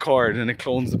pull out the card and it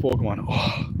clones the Pokemon?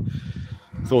 Oh,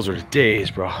 those were the days,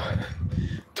 bro.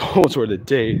 Those were the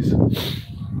days.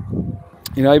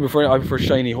 You know, I prefer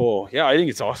shiny Ho. Yeah, I think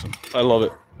it's awesome. I love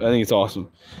it. I think it's awesome.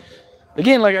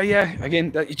 Again, like, yeah,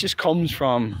 again, it just comes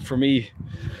from, for me,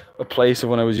 a place of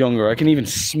when I was younger. I can even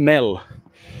smell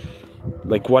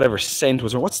like whatever scent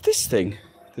was. Or what's this thing?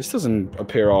 This doesn't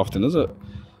appear often, does it?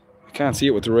 I can't see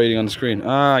it with the rating on the screen.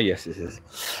 Ah, yes, this is.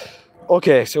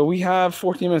 Okay, so we have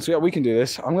 14 minutes. Yeah, we can do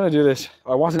this. I'm gonna do this.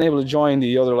 I wasn't able to join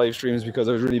the other live streams because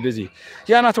I was really busy.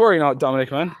 Yeah, not to worry now,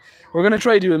 Dominic, man. We're gonna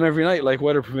try to do them every night, like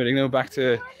weather permitting. Now back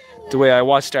to the way I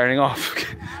was starting off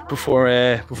before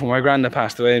my granddad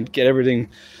passed away, and get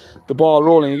the ball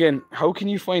rolling again. How can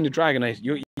you find a Dragonite?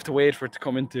 You have to wait for it to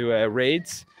come into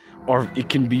raids, or it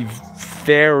can be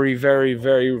very, very,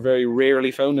 very, very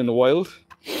rarely found in the wild.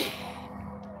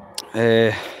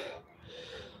 I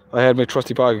had my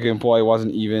trusty Pocket Game Boy.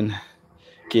 Wasn't even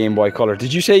Game Boy Color.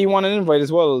 Did you say you want an invite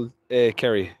as well,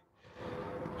 Kerry?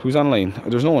 Who's online?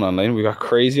 There's no one online. We got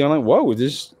Crazy online. Whoa,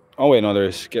 this. Oh wait, no, there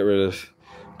is. Get rid of this.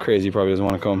 Crazy probably doesn't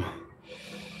want to come.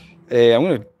 I'm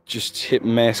gonna just hit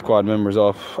my squad members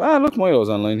up. Ah, look, Milo's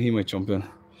online. He might jump in.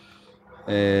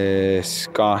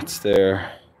 Scott's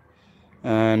there,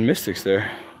 and Mystic's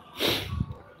there.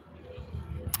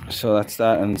 So that's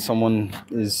that, and someone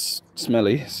is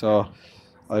smelly. So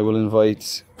I will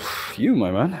invite you,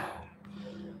 my man.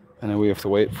 And then we have to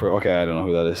wait for. Okay, I don't know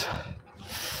who that is.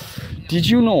 Did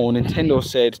you know Nintendo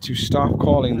said to stop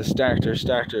calling the starters,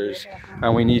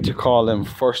 and we need to call them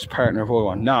first partner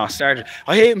Pokemon? Nah, starters.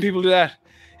 I hate when people do that.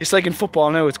 It's like in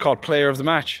football now, it's called player of the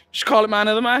match. Just call it man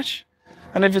of the match.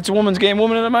 And if it's a woman's game,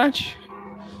 woman of the match.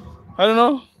 I don't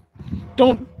know.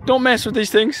 Don't mess with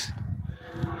these things.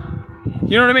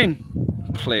 You know what I mean?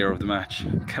 Player of the match.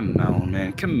 Come on,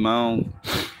 man. Come on.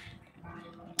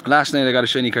 Last night I got a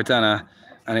shiny Kartana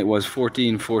and it was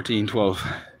 14, 14, 12.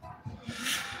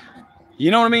 You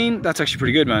know what I mean? That's actually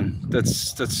pretty good, man.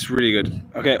 That's really good.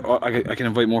 Okay, I can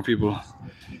invite more people.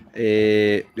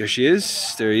 There she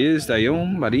is. There he is.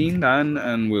 Dayon, Marin, Dan,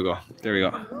 and we'll go. There we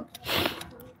go.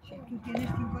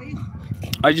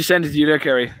 I just sent it to you there,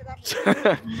 Kerry.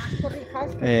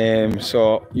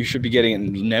 So you should be getting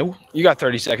it now. You got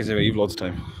 30 seconds of it. You've loads of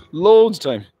time. Loads of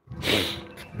time.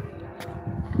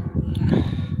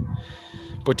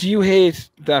 But do you hate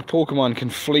that Pokemon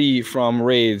can flee from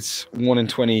raids? 1 in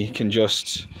 20 can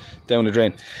just down the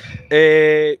drain.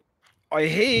 I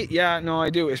hate, yeah, no, I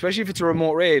do. Especially if it's a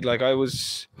remote raid. Like I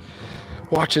was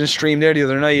watching a stream there the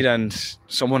other night and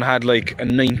someone had like a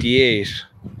 98.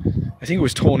 I think it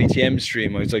was Tony TM's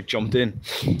stream. I was like jumped in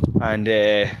and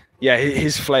yeah,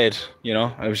 his fled, you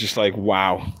know. I was just like,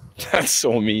 wow, that's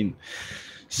so mean.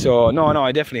 So no,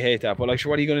 I definitely hate that. But like, so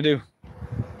what are you gonna do?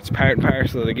 It's part and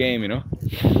parcel of the game, you know.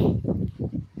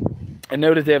 And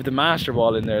now that they have the Master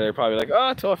Ball in there, they're probably like,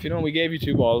 oh, tough, you know, we gave you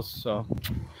 2 balls, so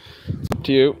it's up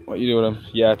to you what you do with them.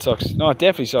 Yeah, it sucks. No, it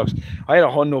definitely sucks. I had a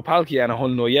Hundo Palkia and a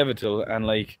Hundo Yveltal, and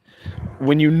like,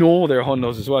 when you know they're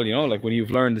Hundos as well, you know, like when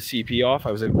you've learned the CP off,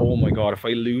 I was like, oh my god, if I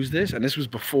lose this, and this was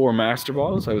before Master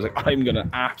Balls, I was like, I'm gonna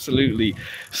absolutely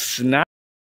snap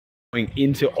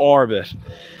into orbit.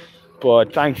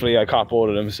 But thankfully I caught both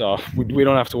of them, so we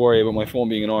don't have to worry about my phone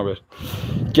being in orbit.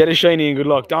 Get a shiny and good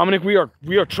luck. Dominic, we are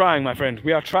trying, my friend.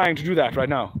 We are trying to do that right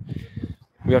now.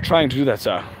 We are trying to do that,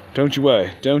 sir. Don't you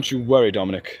worry. Don't you worry,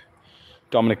 Dominic.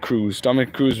 Dominic Cruz.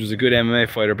 Dominic Cruz was a good MMA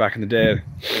fighter back in the day.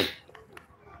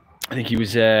 I think he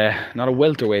was not a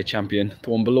welterweight champion,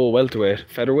 the one below welterweight.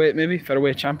 Featherweight, maybe?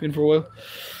 Featherweight champion for a while.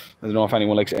 I don't know if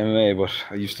anyone likes MMA, but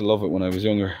I used to love it when I was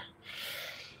younger.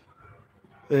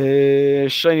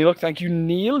 Shiny luck, thank you,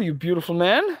 Neil, you beautiful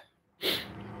man.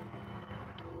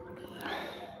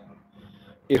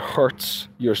 It hurts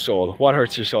your soul. What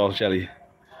hurts your soul, Shelly?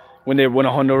 When a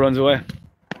Hundo runs away?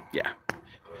 Yeah.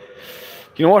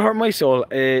 You know what hurt my soul?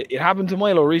 It happened to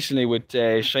Milo recently with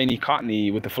Shiny Cottony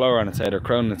with the flower on its head, or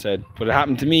crown on its head. But it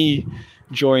happened to me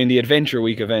during the Adventure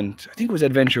Week event. I think it was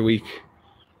Adventure Week.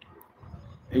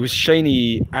 It was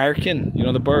Shiny Arkin, you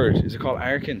know, the bird. Is it called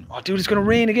Arkin? Oh, dude, it's gonna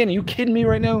rain again. Are you kidding me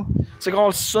right now? It's like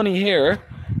all sunny here,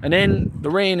 and then the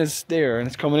rain is there, and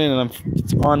it's coming in, and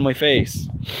it's on my face.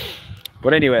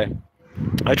 But anyway,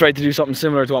 I tried to do something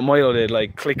similar to what Milo did,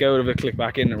 like click out of it, click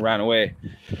back in, and ran away.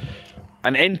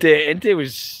 And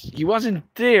Entei he wasn't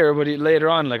there, but later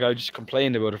on, like, I just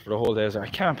complained about it for the whole day. I was like,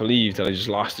 I can't believe that I just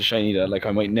lost a shiny that, like,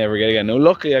 I might never get again. Now,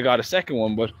 luckily, I got a second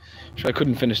one, but I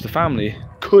couldn't finish the family.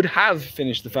 Could have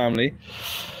finished the family.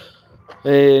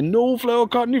 No flower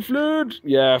Cottony fled.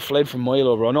 Yeah, fled from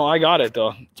Milo, bro. No, I got it,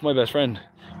 though. It's my best friend.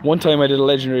 One time I did a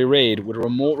legendary raid with a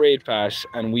remote raid pass,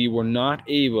 and we were not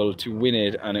able to win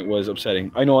it, and it was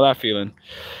upsetting. I know that feeling.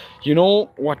 You know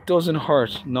what doesn't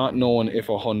hurt? Not knowing if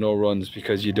a Hundo runs,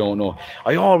 because you don't know.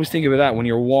 I always think about that when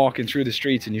you're walking through the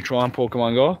streets and you try on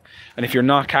Pokemon Go, and if you're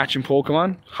not catching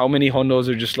Pokemon, how many Hundos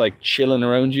are just like chilling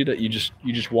around you that you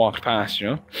just walked past, you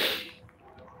know?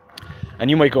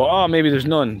 And you might go, oh, maybe there's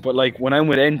none. But like when I'm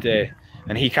with Entei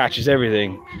and he catches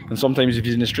everything, and sometimes if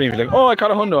he's in the stream, he's like, oh, I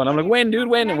caught a Hundo, and I'm like, when, dude,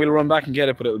 when? And we'll run back and get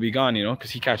it, but it'll be gone, you know, because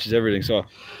he catches everything. So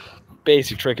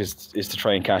basic trick is to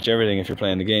try and catch everything if you're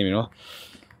playing the game, you know.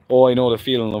 Oh, I know the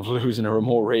feeling of losing a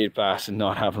remote raid pass and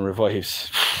not having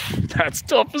revives. That's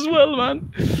tough as well,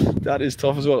 man. That is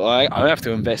tough as well. I have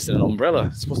to invest in an umbrella.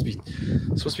 It's supposed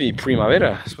to be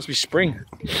primavera. It's supposed to be spring.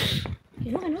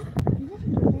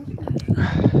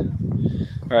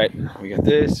 All right, we got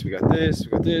this. We got this.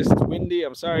 We got this. It's windy.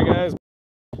 I'm sorry, guys.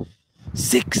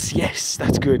 6. Yes,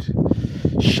 that's good.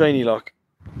 Shiny luck.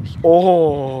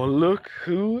 Oh, look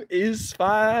who is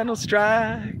Final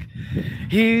Strike.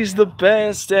 He's the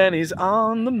best and he's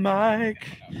on the mic.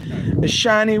 A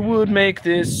shiny would make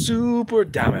this super,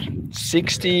 damn it.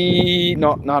 60,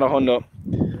 not a Hundo.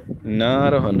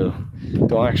 Not a Hundo.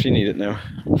 Don't actually need it now.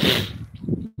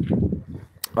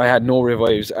 I had no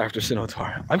revives after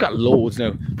Sinnoh. I've got loads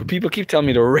now, but people keep telling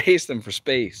me to race them for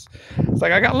space. It's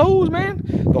like, I got loads, man.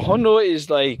 The Hundo is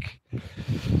like,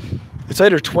 it's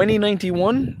either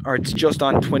 2091 or it's just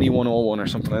on 2101 or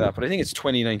something like that. But I think it's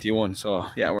 2091. So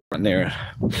yeah, we're not near it.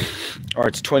 Or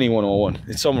it's 2101.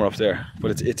 It's somewhere up there.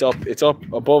 But it's up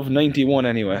above 91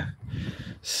 anyway.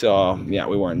 So yeah,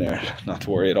 we weren't there. Not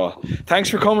to worry at all. Thanks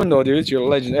for coming though, dudes. You're a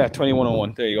legend. Yeah,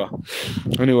 2101. There you go.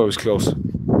 I knew I was close.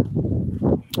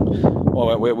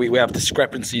 Oh, we have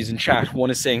discrepancies in chat. One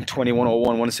is saying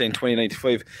 2101, one is saying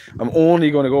 2095. I'm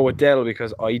only going to go with Dell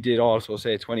because I did also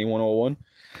say 2101.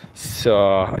 So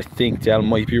I think Dell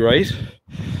might be right.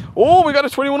 Oh, we got a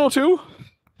 2102.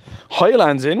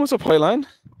 Highland's in. What's up, Highland?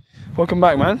 Welcome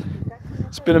back, man.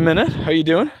 It's been a minute. How you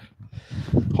doing?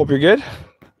 Hope you're good.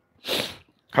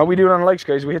 How we doing on likes,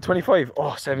 guys? We hit 25.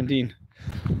 Oh, 17.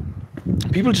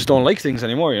 People just don't like things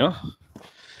anymore, you know?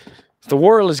 The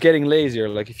world is getting lazier.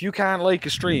 Like, if you can't like a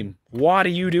stream, what are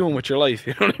you doing with your life?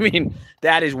 You know what I mean?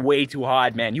 That is way too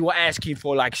hard, man. You are asking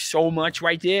for like so much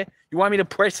right there. You want me to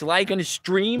press like on the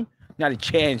stream? Not a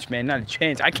chance, man. Not a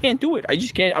chance. I can't do it. I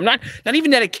just can't. I'm not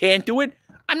even that I can't do it.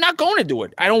 I'm not going to do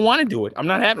it. I don't want to do it. I'm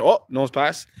not having. Oh, nose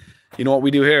pass. You know what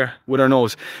we do here with our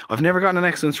nose? I've never gotten an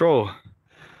excellent throw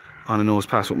on a nose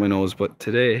pass with my nose, but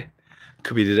today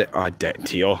could be the day. Oh,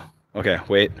 Tio. Okay,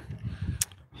 wait.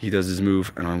 He does his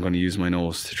move, and I'm going to use my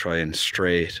nose to try and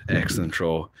straight excellent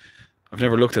throw. I've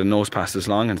never looked at a nose pass this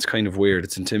long, and it's kind of weird.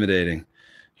 It's intimidating.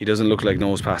 He doesn't look like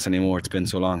nose pass anymore. It's been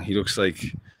so long. He looks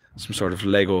like some sort of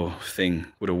Lego thing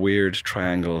with a weird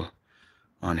triangle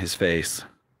on his face.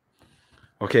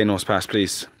 Okay, nose pass,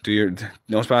 please. Do your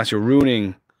nose pass. You're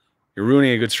ruining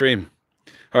a good stream.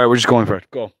 All right, we're just going for it.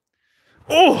 Go.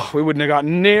 Oh, we wouldn't have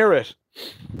gotten near it.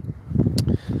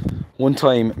 One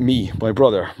time, me, my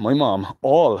brother, my mom,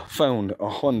 all found a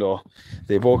hundo.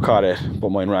 They both caught it,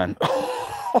 but mine ran.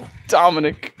 Oh,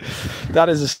 Dominic, that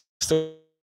is a story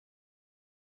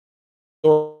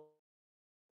for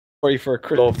a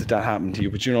Chris. I love that happened to you,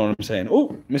 but you know what I'm saying.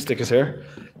 Oh, Mystic is here.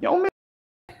 Yo,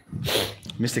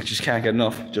 Mystic just can't get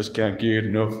enough. Just can't get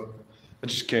enough. I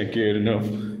just can't get enough.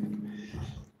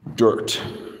 Dirt.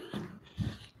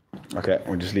 Okay,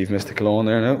 we'll just leave Mystic alone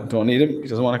there now. Don't need him. He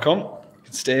doesn't want to come. He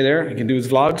can stay there. He can do his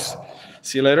vlogs.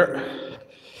 See you later.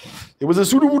 It was a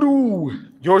Sudowoodo.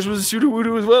 Yours was a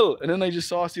Sudowoodo as well. And then I just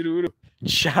saw a Sudowoodo.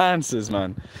 Chances,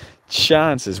 man.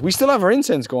 Chances. We still have our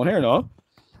incense going here, no?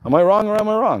 Am I wrong or am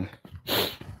I wrong?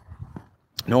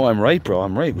 No, I'm right, bro.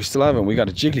 I'm right. We still have it. We got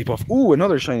a Jigglypuff. Ooh,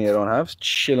 another shiny I don't have.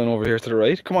 Chilling over here to the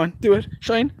right. Come on, do it.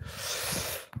 Shine.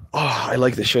 Oh, I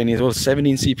like the shiny as well.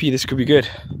 17 CP. This could be good.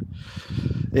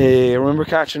 I remember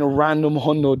catching a random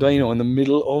hundo dino in the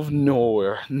middle of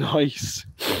nowhere. Nice.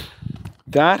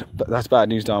 That's bad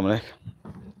news, Dominic.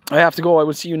 I have to go. I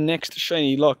will see you next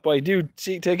shiny. Luck. Bye, dude.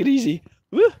 See, take it easy.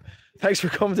 Woo. Thanks for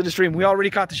coming to the stream. We already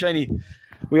caught the shiny.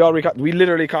 We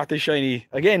literally caught this shiny.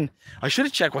 Again, I should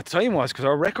have checked what the time was, because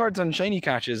our records on shiny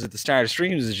catches at the start of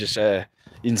streams is just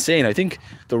insane. I think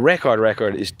the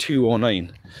record is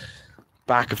 209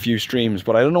 back a few streams,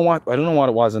 but I don't know what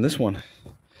it was on this one.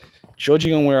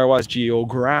 Judging on where I was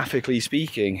geographically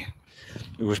speaking,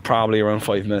 it was probably around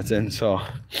 5 minutes in, so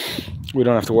we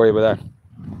don't have to worry about that.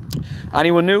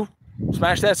 Anyone new?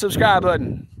 Smash that subscribe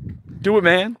button. Do it,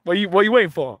 man. What are you waiting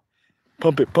for?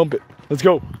 Pump it, pump it. Let's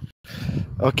go.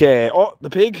 Okay. Oh, the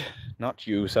pig. Not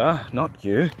you, sir. Not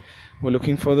you. We're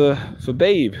looking for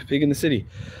Babe, pig in the city.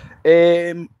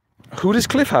 Who does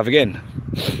Cliff have again?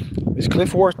 Is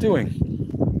Cliff worth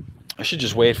doing? I should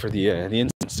just wait for the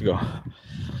instance to go.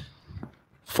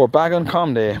 For Bag on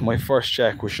Com Day, my first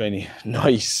check was shiny.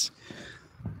 Nice.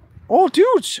 Oh,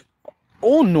 dudes.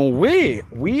 Oh, no way.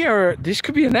 This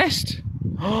could be a nest.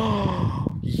 Oh,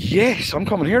 yes. I'm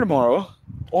coming here tomorrow.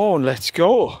 Oh, let's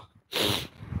go.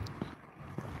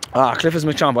 Ah, Cliff is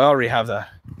Machamp. I already have that.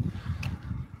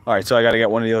 Alright, so I got to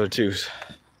get one of the other twos.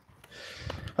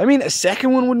 I mean, a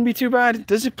second one wouldn't be too bad.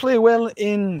 Does it play well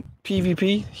in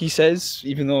PvP? He says,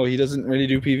 even though he doesn't really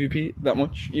do PvP that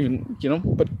much, even, you know,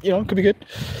 but, you know, it could be good.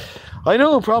 I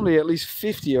know probably at least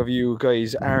 50 of you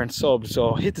guys aren't subbed,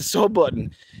 so hit the sub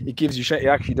button. It gives you shiny. It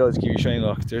actually does give you shiny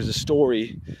luck. There's a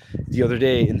story the other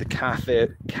day in the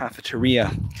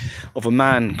cafeteria of a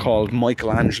man called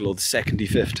Michelangelo the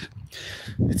 75th.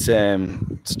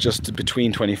 It's just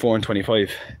between 24 and 25,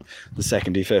 the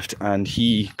 75th, and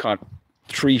he caught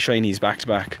 3 shinies back to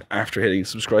back after hitting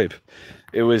subscribe.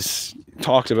 It was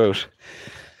talked about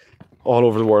all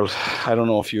over the world. I don't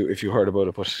know if you heard about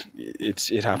it, but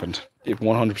it happened. It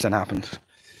 100% happened.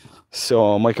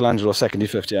 So Michelangelo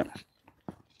 75th, yeah.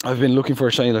 I've been looking for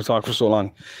a shiny luck talk for so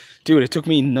long. Dude, it took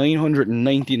me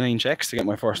 999 checks to get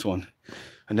my first one.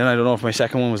 And then I don't know if my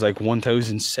second one was like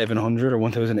 1,700 or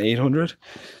 1,800.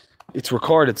 It's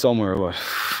recorded somewhere, but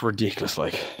ridiculous,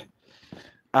 like.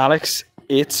 Alex,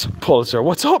 it's Pulsar.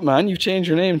 What's up, man? You've changed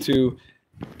your name to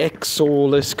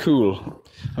Exolus Cool.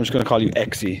 I'm just going to call you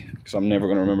Exy, because I'm never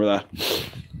going to remember that.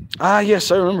 Ah, yes,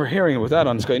 I remember hearing about that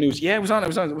on Sky News. Yeah, it was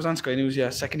on Sky News, yeah,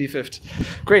 75th.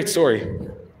 Great story.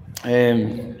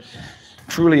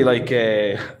 Truly, like,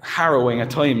 harrowing at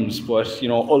times, but, you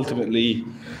know, ultimately,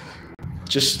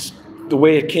 just the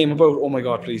way it came about. Oh my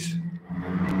God, please.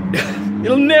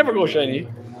 It'll never go shiny.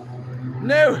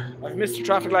 No, I've missed the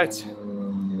traffic lights.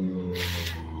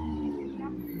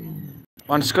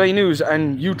 on Sky News,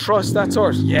 and you trust that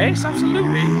source? Yes,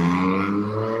 absolutely.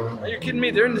 Are you kidding me?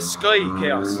 They're in the sky,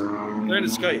 Chaos. They're in the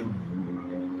sky.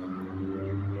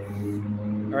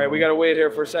 All right, we gotta wait here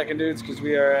for a second, dudes, because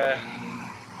we are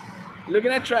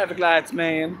looking at traffic lights,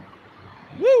 man.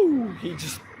 Woo! He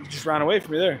just ran away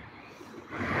from me there.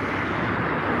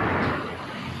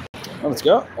 Well, let's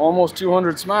go. Almost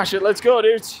 200. Smash it. Let's go,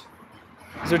 dudes.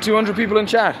 Is there 200 people in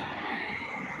chat?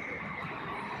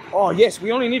 Oh, yes.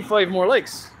 We only need 5 more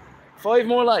likes. 5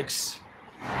 more likes.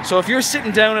 So if you're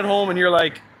sitting down at home and you're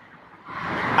like,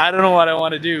 I don't know what I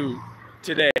want to do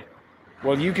today.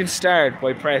 Well, you can start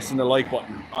by pressing the like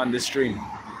button on this stream.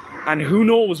 And who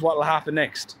knows what will happen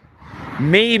next.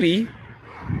 Maybe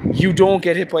you don't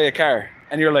get hit by a car.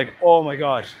 And you're like, oh my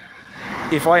God.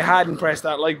 If I hadn't pressed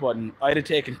that like button, I'd have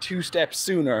taken 2 steps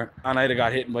sooner and I'd have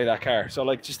got hit by that car. So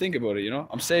like, just think about it, you know?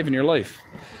 I'm saving your life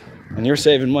and you're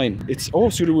saving mine. It's, oh,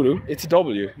 Sudawulu, it's a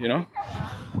W, you know?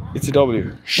 It's a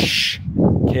W. Shh.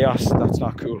 Chaos, that's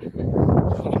not cool.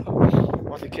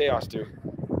 What did Chaos do?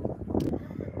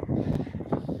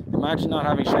 Imagine not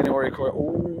having Shiny Warrior Core.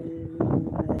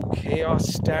 Oh, Chaos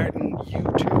starting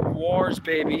YouTube wars,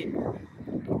 baby.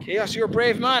 Chaos, you're a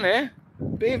brave man, eh?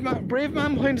 Brave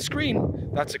man behind the screen.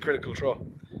 That's a critical throw.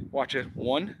 Watch it.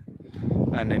 1,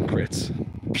 and then crits.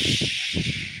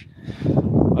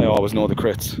 I always know the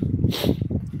crits.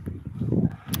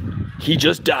 He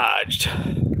just dodged.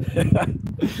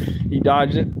 He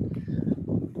dodged it.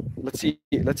 Let's see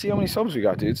how many subs we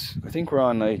got, dudes. I think we're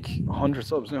on like 100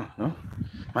 subs now. No?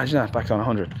 Imagine that, back on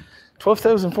 100.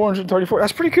 12,434.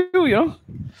 That's pretty cool, you know.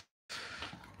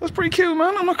 That's pretty cool,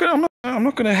 man. I'm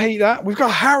not gonna hate that. We've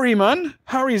got Harry, man.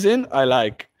 Harry's in. I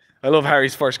love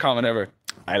Harry's first comment ever.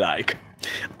 I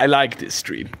like this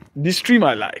stream. This stream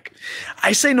I like.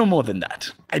 I say no more than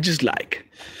that. I just like.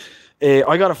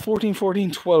 I got a 14,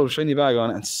 14, 12 shiny bag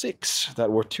on and 6 that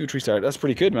were 2 3-star. That's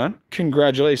pretty good, man.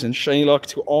 Congratulations. Shiny luck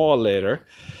to all later.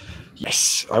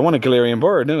 Yes, I want a Galarian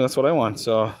bird. No, that's what I want.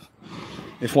 So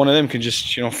if one of them can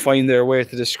just, you know, find their way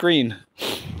to the screen,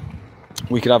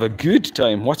 we could have a good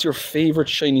time. What's your favorite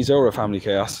shiny Zora, Family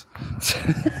Chaos?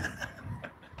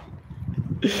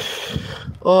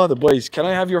 Oh, the boys. Can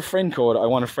I have your friend code? I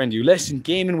want to friend you. Listen,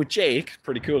 Gaming with Jake.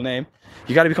 Pretty cool name.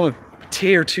 You got to become a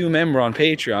tier 2 member on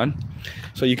Patreon.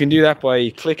 So you can do that by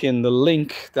clicking the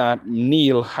link that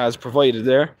Neil has provided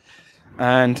there.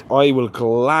 And I will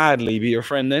gladly be your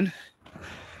friend then.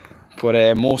 But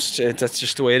that's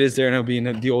just the way it is there now, being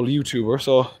the old YouTuber.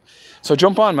 So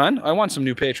jump on, man. I want some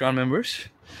new Patreon members.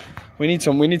 We need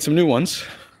some new ones.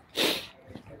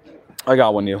 I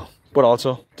got one, Neil, but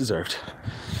also deserved.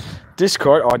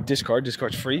 Discord,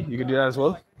 Discord's free. You can do that as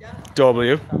well.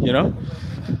 W, you know.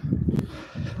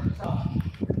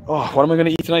 Oh, what am I going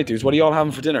to eat tonight, dudes? What are y'all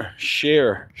having for dinner?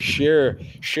 Share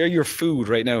your food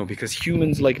right now, because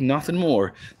humans like nothing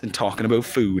more than talking about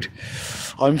food.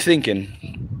 I'm thinking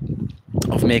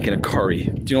of making a curry.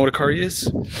 Do you know what a curry is?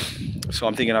 So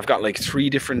I'm thinking I've got like 3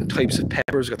 different types of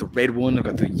peppers. I've got the red one, I've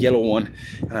got the yellow one,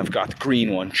 and I've got the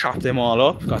green one. Chop them all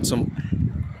up. Got some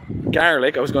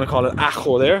garlic. I was going to call it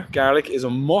ajo there. Garlic is a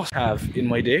must-have in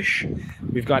my dish.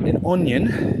 We've got an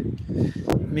onion.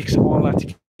 Mix all that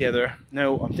together.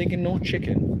 Now, I'm thinking no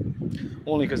chicken.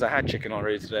 Only because I had chicken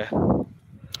already today.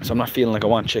 So I'm not feeling like I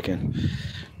want chicken.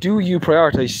 Do you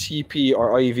prioritize CP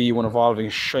or IV when evolving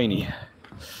shiny?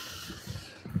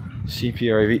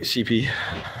 CP or IV? CP.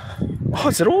 Oh,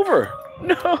 is it over?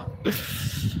 No.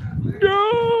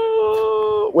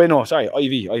 No. Wait, no, sorry.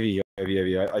 IV.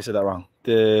 I said that wrong.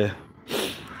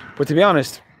 But to be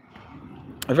honest,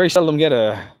 I very seldom get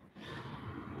a...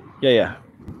 Yeah.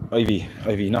 IV,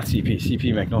 not CP.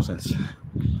 CP make no sense.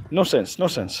 No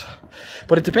sense.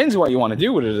 But it depends on what you want to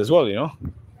do with it as well, you know?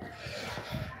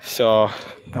 So,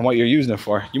 and what you're using it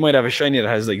for. You might have a shiny that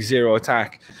has like 0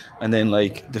 attack, and then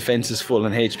like defense is full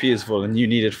and HP is full, and you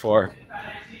need it for,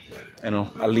 you know,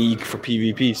 a league for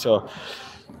PvP. So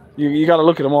you got to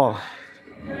look at them all.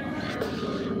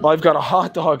 I've got a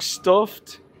hot dog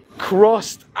stuffed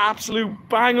crust, absolute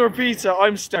banger pizza.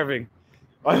 I'm starving.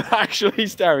 I'm actually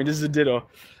starving. This is a Ditto.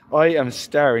 I am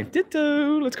starving.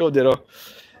 Ditto. Let's go, Ditto.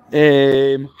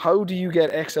 How do you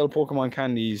get XL Pokemon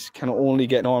candies? Can only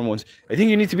get normal ones. I think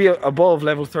you need to be above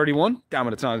level 31. Damn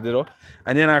it, it's not a Ditto.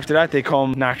 And then after that, they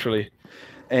come naturally.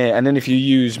 And then if you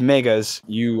use Megas,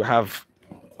 you have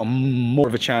more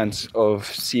of a chance of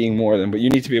seeing more of them. But you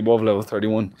need to be above level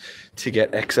 31 to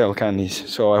get XL candies.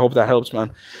 So I hope that helps,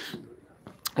 man.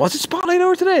 Was it Spotlight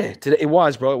Hour today? It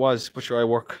was, bro. It was. But sure, I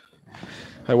work.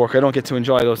 I don't get to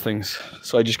enjoy those things.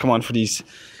 So I just come on for these.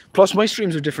 Plus, my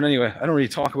streams are different anyway. I don't really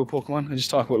talk about Pokemon. I just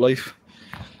talk about life.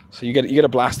 So you get a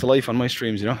blast of life on my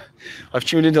streams, you know. I've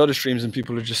tuned into other streams and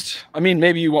people are just, I mean,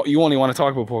 maybe you only want to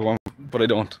talk about Pokemon, but I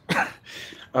don't.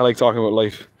 I like talking about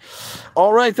life.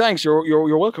 All right, thanks.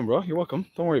 You're welcome, bro. You're welcome.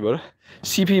 Don't worry about it.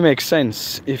 CP makes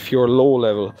sense if you're low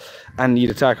level and need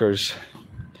attackers,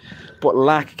 but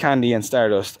lack candy and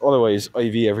Stardust. Otherwise,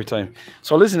 IV every time.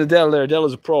 So listen to Dell there. Dell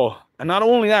is a pro. And not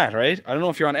only that, right? I don't know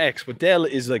if you're on X, but Dell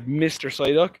is like Mr.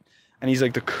 Psyduck. And he's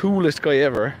like the coolest guy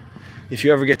ever. If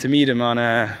you ever get to meet him on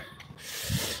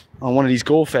one of these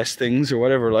Go Fest things or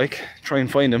whatever, like, try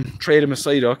and find him. Trade him a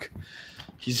Psyduck.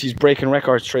 He's breaking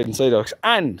records trading Psyducks.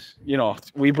 And, you know,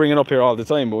 we bring it up here all the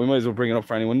time, but we might as well bring it up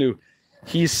for anyone new.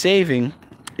 He's saving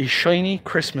a shiny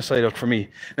Christmas Psyduck for me.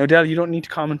 Now, Dell, you don't need to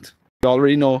comment. You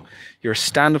already know you're a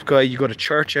stand-up guy. You go to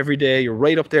church every day. You're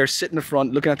right up there, sitting in the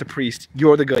front, looking at the priest.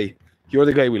 You're the guy. You're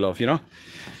the guy we love, you know?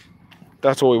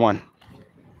 That's what we want.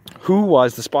 Who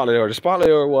was the Spotlight Hour? The Spotlight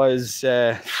Hour was...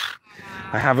 I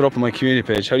have it up on my community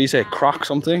page. How do you say it? Croc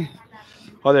something?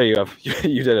 Oh, there you have.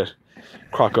 You did it.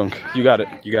 Croc Gunk. You got it.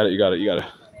 You got it. You got it. You got it.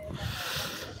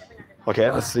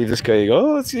 Okay, let's leave this guy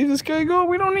go. Let's leave this guy go.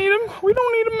 We don't need him. We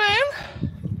don't need him, man.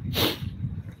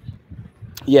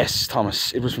 Yes,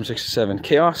 Thomas. It was from 6 to 7.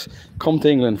 Chaos, come to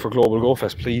England for Global Go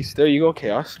Fest, please. There you go,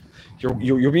 Chaos.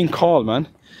 You're being called, man.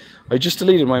 I just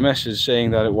deleted my message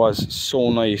saying that it was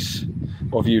so nice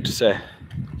of you to say.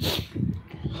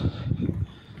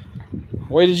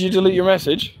 Why did you delete your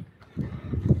message?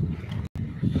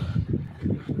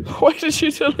 Why did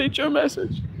you delete your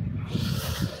message?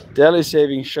 Dell is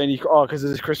saving shiny... Oh, because of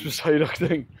this Christmas Psyduck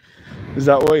thing. Is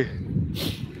that why?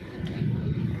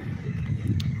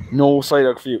 No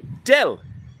Psyduck for you. Dell!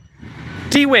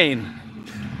 D-Wayne!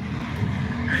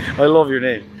 I love your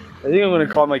name. I think I'm going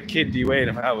to call my kid D-Wayne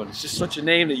if I have one. It's just such a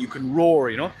name that you can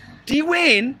roar, you know?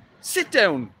 D-Wayne, sit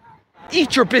down.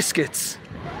 Eat your biscuits.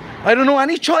 I don't know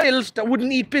any child that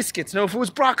wouldn't eat biscuits. Now, if it was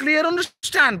broccoli, I'd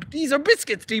understand. But these are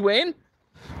biscuits, D-Wayne.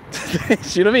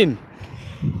 See what I mean?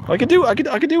 I could do that.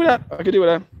 I could do with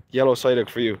that. Yellow Psyduck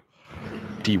for you.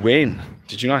 D-Wayne,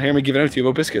 did you not hear me giving out to you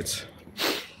about biscuits?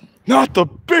 Not the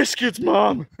biscuits,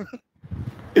 Mom!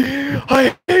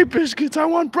 I hate biscuits. I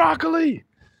want broccoli.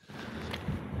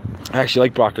 I actually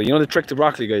like broccoli. You know the trick to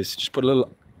broccoli, guys? Just put a little,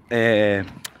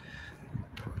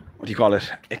 what do you call it?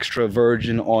 Extra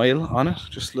virgin oil on it.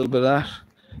 Just a little bit of that.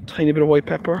 Tiny bit of white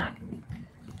pepper.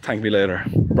 Thank me later.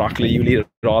 Broccoli, you'll eat it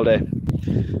all day.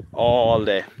 All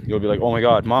day. You'll be like, oh my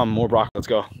God, Mom, more broccoli, let's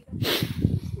go.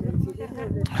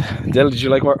 Dell, did you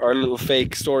like our little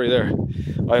fake story there?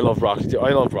 I love broccoli. I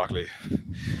love broccoli.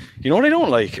 You know what I don't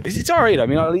like? It's alright. I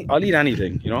mean, I'll eat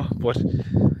anything, you know, but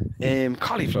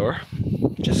cauliflower,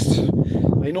 just,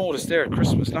 I noticed there at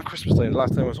Christmas, not Christmas time, the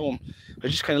last time I was home, I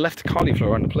just kind of left the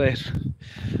cauliflower on the plate.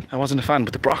 I wasn't a fan,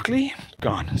 but the broccoli,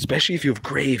 gone, especially if you have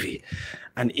gravy.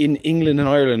 And in England and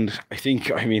Ireland,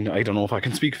 I mean, I don't know if I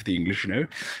can speak for the English, you know,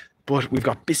 but we've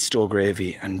got Bisto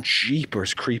gravy and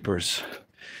jeepers creepers.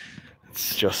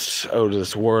 It's just out of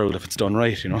this world if it's done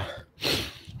right, you know.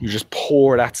 You just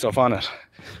pour that stuff on it.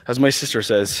 As my sister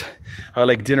says, I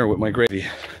like dinner with my gravy.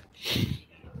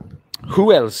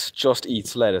 Who else just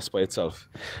eats lettuce by itself?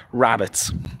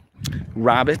 Rabbits.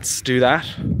 Rabbits do that,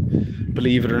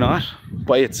 believe it or not,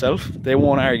 by itself. They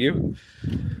won't argue.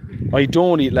 I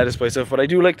don't eat lettuce by itself, but I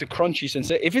do like the crunchy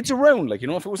sensation. If it's around, like, you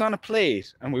know, if it was on a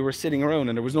plate and we were sitting around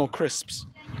and there was no crisps,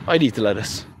 I'd eat the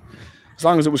lettuce. As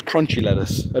long as it was crunchy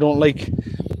lettuce. I don't like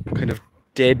kind of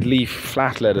dead leaf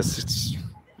flat lettuce.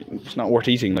 It's not worth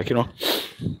eating, like, you know.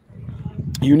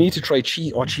 You need to try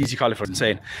cheese. Oh, cheesy cauliflower is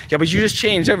insane. Yeah, but you just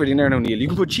changed everything there now, Neil. You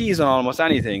can put cheese on almost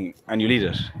anything and you'll eat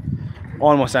it.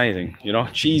 Almost anything, you know.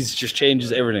 Cheese just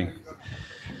changes everything.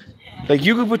 Like,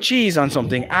 you could put cheese on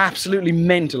something absolutely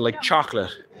mental, like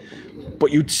chocolate,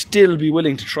 but you'd still be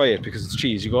willing to try it because it's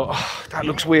cheese. You go, oh, that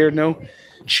looks weird now.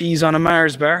 Cheese on a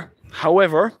Mars bar.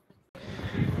 However,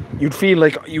 you'd feel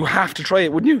like you have to try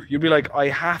it, wouldn't you? You'd be like, I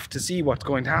have to see what's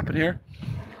going to happen here.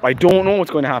 I don't know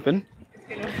what's going to happen.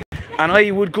 And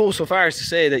I would go so far as to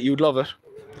say that you'd love it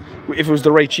if it was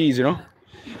the right cheese, you know.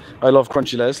 I love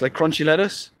crunchy lettuce. Like crunchy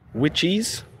lettuce with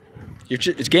cheese,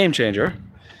 it's game changer.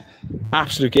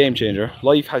 Absolute game changer.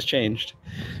 Life has changed.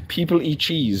 People eat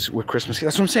cheese with Christmas.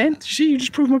 That's what I'm saying. See, you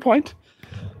just proved my point.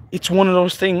 It's one of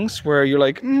those things where you're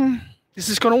like, is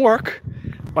this going to work?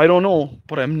 I don't know,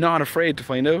 but I'm not afraid to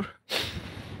find out.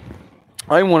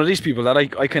 I'm one of these people that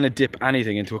I kind of dip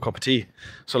anything into a cup of tea.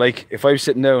 So like, if I was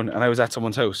sitting down and I was at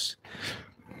someone's house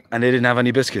and they didn't have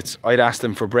any biscuits, I'd ask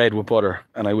them for bread with butter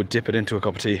and I would dip it into a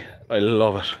cup of tea. I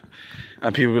love it.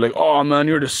 And people would be like, oh man,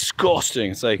 you're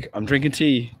disgusting. It's like, I'm drinking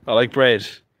tea. I like bread.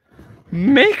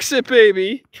 Mix it,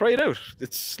 baby. Try it out.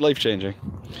 It's life-changing.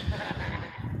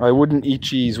 I wouldn't eat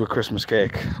cheese with Christmas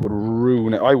cake. It would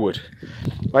ruin it. I would.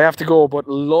 I have to go, but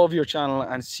love your channel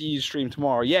and see you stream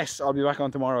tomorrow. Yes, I'll be back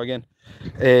on tomorrow again.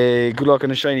 Good luck on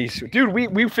the shinies. Dude,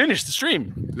 we finished the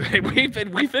stream.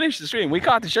 we finished the stream. We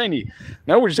caught the shiny.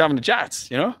 Now we're just having the chats,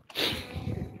 you know?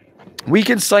 We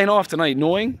can sign off tonight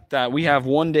knowing that we have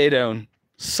one day down.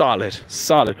 Solid,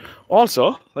 solid.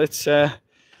 Also, let's look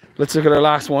at our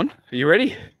last one. Are you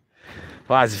ready?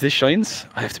 Lads, if this shines,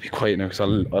 I have to be quiet now because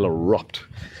I'll erupt.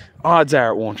 Odds are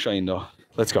it won't shine though.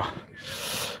 Let's go.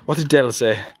 What did Dell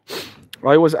say?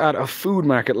 I was at a food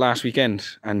market last weekend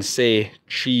and say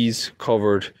cheese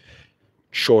covered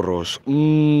churros.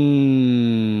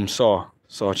 Saw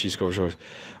cheese covered churros.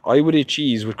 I would eat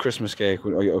cheese with Christmas cake.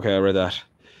 Okay, I read that.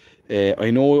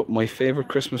 I know my favorite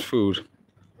Christmas food.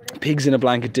 Pigs in a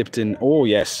blanket dipped in. Oh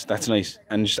yes, that's nice.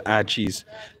 And just add cheese.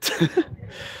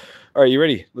 All right, you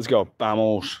ready? Let's go.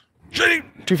 Vamos.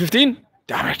 2:15.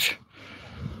 Damn it.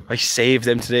 I saved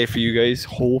them today for you guys,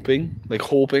 hoping.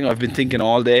 I've been thinking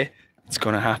all day. It's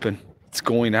going to happen. It's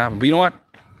going to happen. But you know what?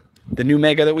 The new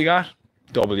Mega that we got,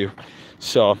 W.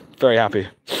 So, very happy.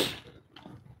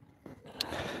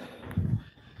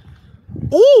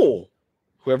 Oh!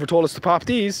 Whoever told us to pop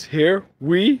these, here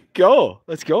we go.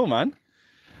 Let's go, man.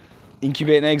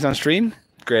 Incubating eggs on stream.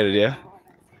 Great idea.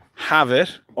 Have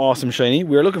it. Awesome shiny.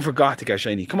 We're looking for Gothica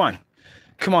shiny. Come on.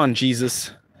 Come on,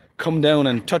 Jesus. Come down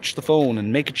and touch the phone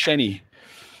and make it shiny.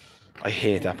 I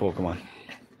hate that Pokemon.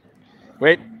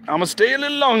 Wait, I'm gonna stay a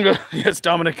little longer. Yes,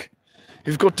 Dominic.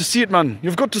 You've got to see it, man.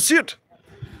 You've got to see it.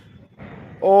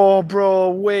 Oh, bro.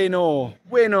 Way no.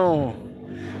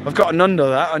 I've got an under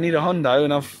that. I need a Honda,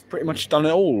 and I've pretty much done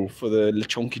it all for the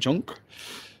chunky chunk.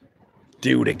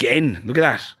 Dude, again. Look at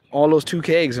that. All those 2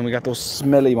 kegs, and we got those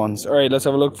smelly ones. All right, let's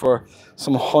have a look for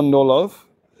some Hondo love.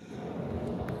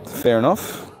 Fair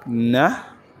enough. Nah.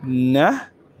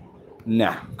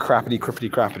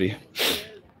 Crappity.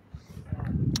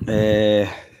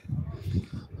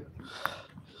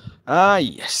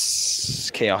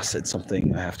 Yes. Chaos said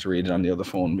something. I have to read it on the other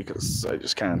phone because I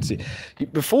just can't see.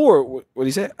 Before, what did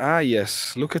he say?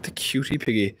 Yes. Look at the cutie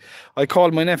piggy. I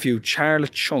called my nephew Charlie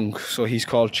Chunk, so he's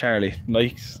called Charlie.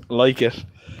 Like it.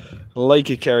 Like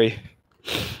it, Kerry.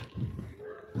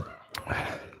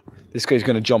 This guy's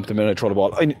going to jump the minute I throw the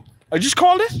ball. I just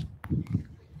called it.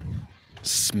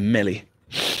 Smelly.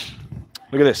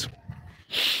 Look at this.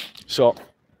 So,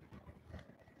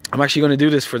 I'm actually going to do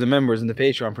this for the members in the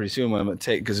Patreon pretty soon when I'm going to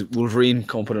take, because Wolverine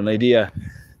come up with an idea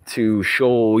to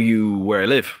show you where I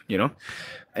live, you know,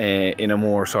 in a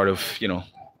more sort of, you know,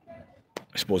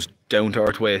 I suppose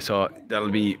down-to-earth way. So that'll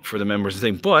be for the members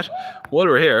thing. But while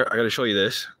we're here, I got to show you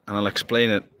this, and I'll explain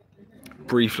it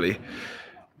briefly.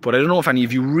 But I don't know if any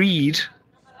of you read.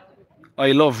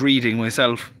 I love reading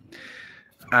myself.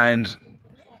 And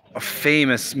a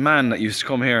famous man that used to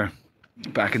come here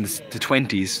back in the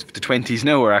 20s. The 20s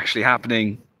now are actually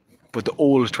happening, but the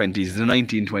old 20s, the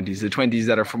 1920s, the 20s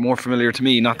that are more familiar to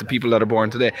me, not the people that are born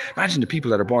today. Imagine the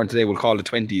people that are born today will call the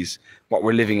 20s what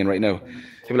we're living in right now.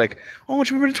 They'll be like, oh,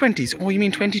 do you remember the 20s? Oh, you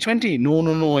mean 2020? No,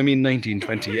 I mean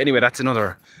 1920. Anyway, that's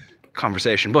another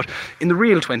conversation. But in the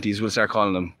real 20s, we'll start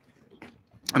calling them.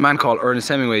 A man called Ernest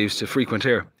Hemingway used to frequent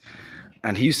here,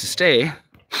 and he used to stay,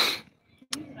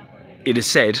 it is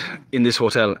said, in this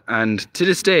hotel. And to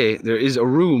this day, there is a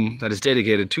room that is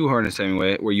dedicated to Ernest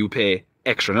Hemingway where you pay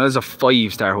extra. Now, it's a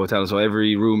 5-star hotel, so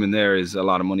every room in there is a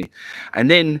lot of money. And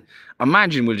then,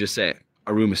 imagine, we'll just say,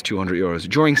 a room is €200.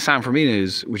 During San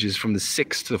Fermin's, which is from the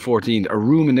 6th to the 14th, a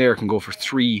room in there can go for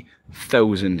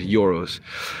 €3,000.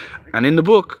 And in the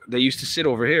book, they used to sit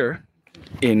over here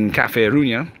in Cafe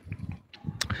Runia.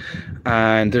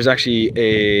 And there's actually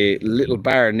a little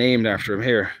bar named after him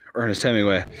here, Ernest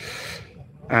Hemingway.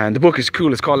 And the book is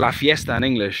cool. It's called La Fiesta in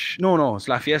English. No, it's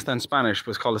La Fiesta in Spanish, but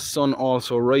it's called The Sun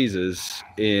Also Rises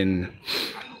in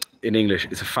English.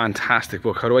 It's a fantastic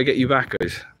book. How do I get you back,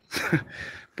 guys?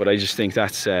 But I just think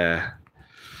that's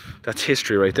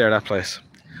history right there, that place.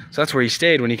 So that's where he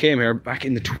stayed when he came here back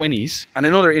in the 20s. And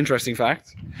another interesting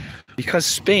fact, because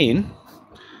Spain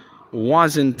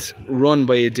wasn't run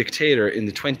by a dictator in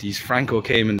the 20s, Franco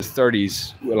came in the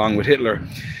 30s along with Hitler.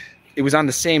 It was on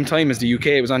the same time as the UK,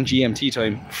 it was on GMT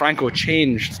time. Franco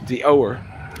changed the hour,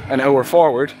 an hour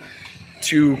forward,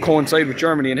 to coincide with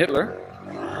Germany and Hitler.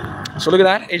 So look at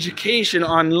that, education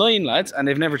online, lads, and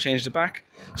they've never changed it back.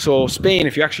 So Spain,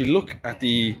 if you actually look at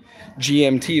the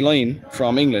GMT line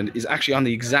from England, is actually on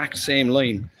the exact same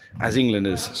line as England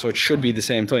is. So it should be the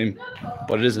same time,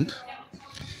 but it isn't.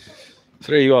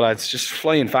 So there you go, lads, just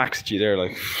flying facts at you there,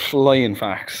 like flying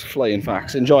facts.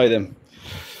 Enjoy them.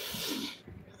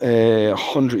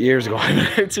 100 years ago.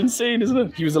 It's insane, isn't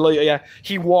it? He was alive. Yeah,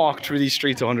 he walked through these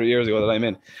streets 100 years ago that I'm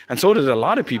in, and so did a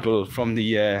lot of people from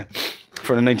the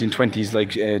 1920s,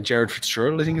 like Jared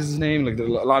Fitzgerald, I think is his name. Like a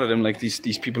lot of them, like these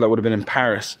people that would have been in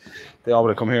Paris, they all would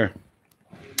have come here.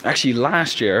 Actually,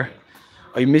 last year,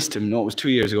 I missed him. No, it was 2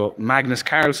 years ago. Magnus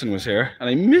Carlsen was here, and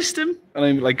I missed him.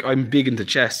 And I'm big into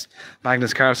chess.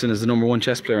 Magnus Carlsen is the #1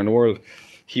 chess player in the world.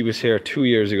 He was here 2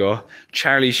 years ago.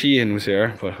 Charlie Sheehan was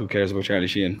here, but who cares about Charlie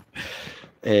Sheehan?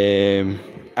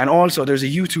 And also, there's a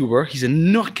YouTuber. He's a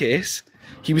nutcase.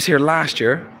 He was here last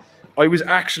year. I was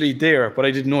actually there, but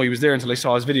I didn't know he was there until I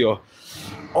saw his video.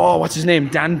 Oh, what's his name?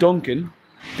 Dan Duncan.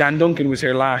 Dan Duncan was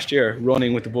here last year,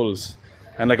 running with the Bulls.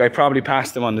 And like, I probably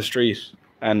passed him on the street,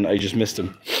 and I just missed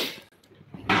him.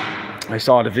 I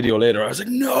saw the video later. I was like,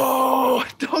 no,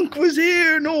 Dunk was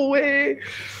here. No way.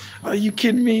 Are you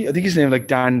kidding me? I think his name like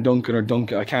Dan Duncan or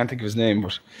Duncan. I can't think of his name,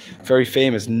 but very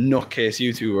famous nutcase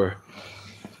YouTuber.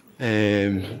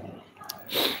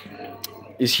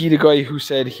 Is he the guy who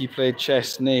said he played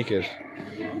chess naked?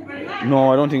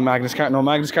 No, I don't think Magnus Carlsen. No,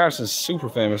 Magnus Carlsen is super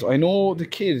famous. I know the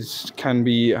kids can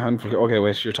be a handful. Okay,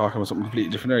 wait, you're talking about something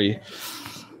completely different, are you?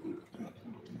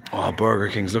 Oh, Burger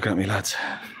King's looking at me, lads.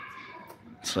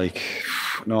 It's like,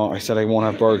 no, I said I won't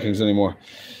have Burger Kings anymore.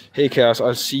 Hey, Chaos,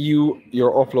 I'll see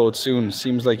your upload soon.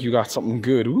 Seems like you got something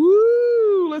good.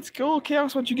 Woo! Let's go,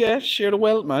 Chaos. What you get? Share the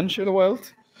wealth, man. Share the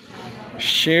wealth.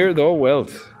 Share the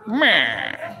wealth.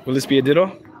 Will this be a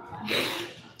ditto?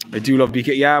 I do love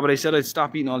BK. Yeah, but I said I'd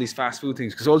stop eating all these fast food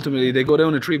things because ultimately they go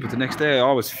down a tree, but the next day I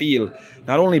always feel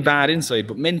not only bad inside,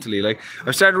 but mentally. Like,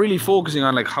 I've started really focusing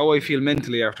on like how I feel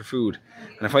mentally after food.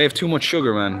 And if I have too much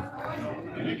sugar, man,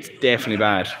 it's definitely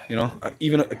bad, you know.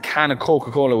 Even a can of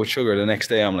Coca-Cola with sugar, the next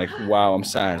day I'm like, wow, I'm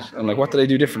sad. I'm like, what did I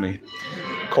do differently?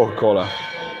 Coca-Cola.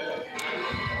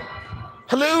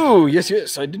 Hello.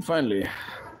 Yes, I did finally.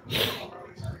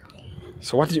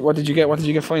 So what did you get? What did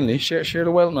you get finally? Share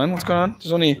the wealth, man. What's going on?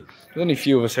 There's only a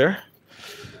few of us here.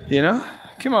 You know?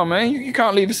 Come on, man. You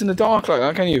can't leave us in the dark like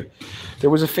that, can you? There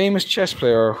was a famous chess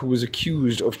player who was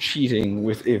accused of cheating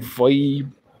with a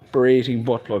vibrating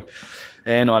butt plug.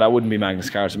 No, that wouldn't be Magnus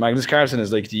Carlsen. Magnus Carlsen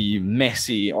is like the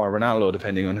Messi or Ronaldo,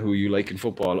 depending on who you like in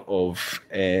football, of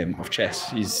chess.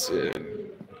 He's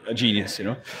a genius, you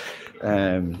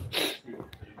know.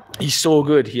 He's so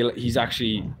good.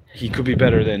 He could be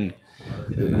better than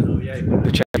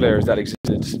the chess players that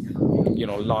existed, you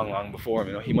know, long before him.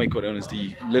 You know, he might go down as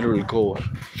the literal GOAT.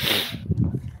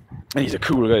 And he's a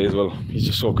cool guy as well. He's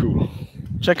just so cool.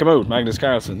 Check him out, Magnus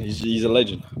Carlsen. He's a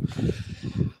legend.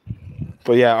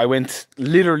 But yeah, I went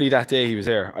literally that day he was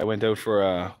there. I went out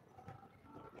for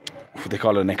what they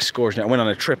call it, an excursion. I went on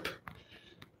a trip,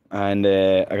 and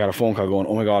I got a phone call going,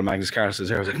 "Oh my God, Magnus Carlsen is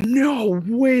there." I was like, "No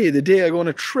way!" The day I go on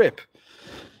a trip.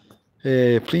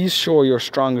 Please show your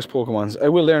strongest Pokemons. I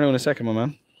will there now in a second, my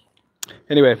man.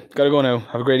 Anyway, gotta go now.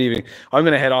 Have a great evening. I'm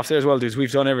gonna head off there as well, dudes.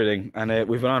 We've done everything, and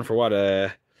we've been on for what?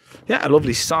 Yeah, a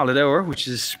lovely solid hour, which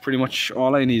is pretty much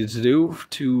all I needed to do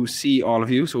to see all of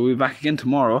you. So we'll be back again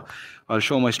tomorrow. I'll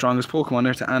show my strongest Pokemon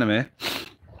there to Anime,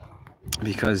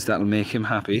 because that'll make him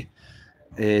happy.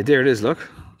 There it is, look.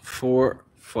 4,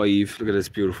 5. Look at this,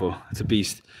 beautiful. It's a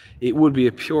beast. It would be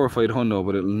a purified Hundo,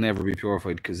 but it'll never be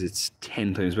purified because it's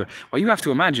 10 times better. What you have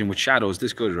to imagine with shadows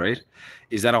this good, right,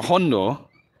 is that a Hundo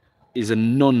is a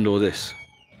Nundo this.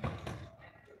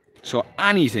 So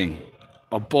anything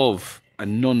above a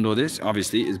Nundo this,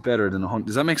 obviously, is better than a Hundo.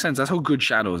 Does that make sense? That's how good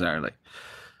shadows are, like.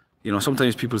 You know,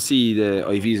 sometimes people see the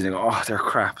IVs and they go, oh, they're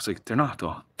crap. It's like, they're not,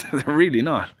 though. They're really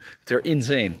not. They're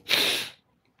insane.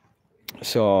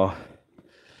 So,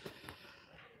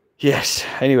 yes.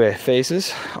 Anyway,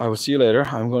 faces. I will see you later.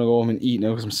 I'm going to go home and eat now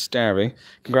because I'm starving.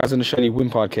 Congrats on the shiny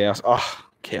Wimpod, Chaos. Oh,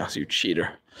 Chaos, you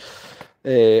cheater.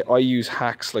 I use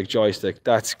hacks like joystick.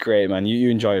 That's great, man.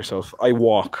 You enjoy yourself. I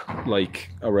walk,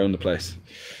 like, around the place.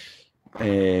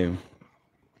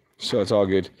 So it's all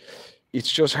good. It's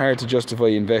just hard to justify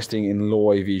investing in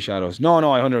low IV shadows. No,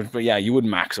 I 100%. But yeah, you wouldn't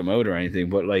max them out or anything.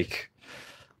 But like,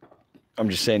 I'm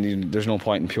just saying, there's no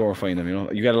point in purifying them. You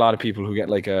know, you get a lot of people who get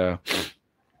like a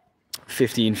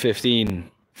 15,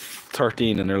 15,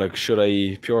 13, and they're like, should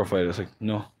I purify it? It's like,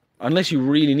 no, unless you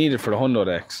really need it for the Hundo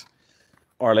decks,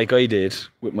 or like I did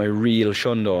with my real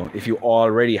Shundo. If you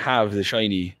already have the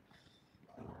shiny,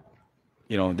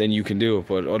 you know, then you can do it.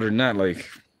 But other than that, like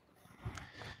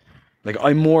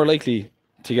I'm more likely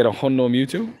to get a Hundo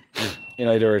Mewtwo in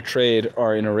either a trade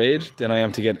or in a raid than I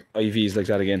am to get IVs like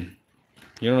that again.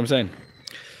 You know what I'm saying?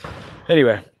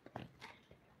 Anyway.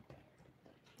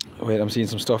 Wait, I'm seeing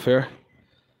some stuff here.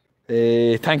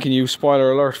 Thanking you,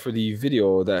 spoiler alert, for the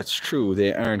video. That's true,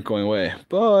 they aren't going away.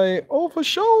 Bye. Oh, for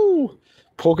show.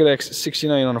 Pokedex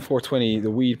 69 on a 420,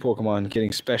 the weed Pokemon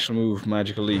getting special move,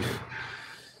 Magical Leaf.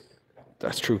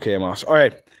 That's true, KMOS.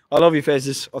 Alright, I love you,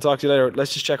 faces. I'll talk to you later.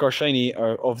 Let's just check our shiny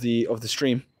of the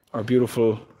stream. Our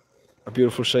beautiful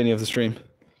shiny of the stream.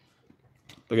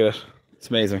 Look at it. It's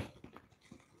amazing.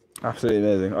 Absolutely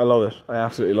amazing. I love it. I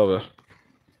absolutely love it.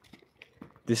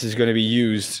 This is going to be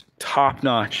used top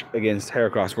notch against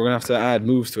Heracross. We're going to have to add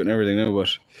moves to it and everything now, but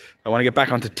I want to get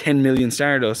back onto 10 million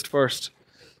Stardust first.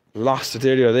 Lost it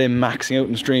earlier. They're maxing out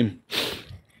in the stream.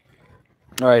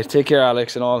 Alright, take care,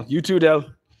 Alex, and all. You too, Del.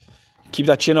 Keep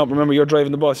that chin up. Remember, you're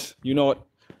driving the bus. You know it.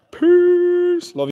 Peace. Love you.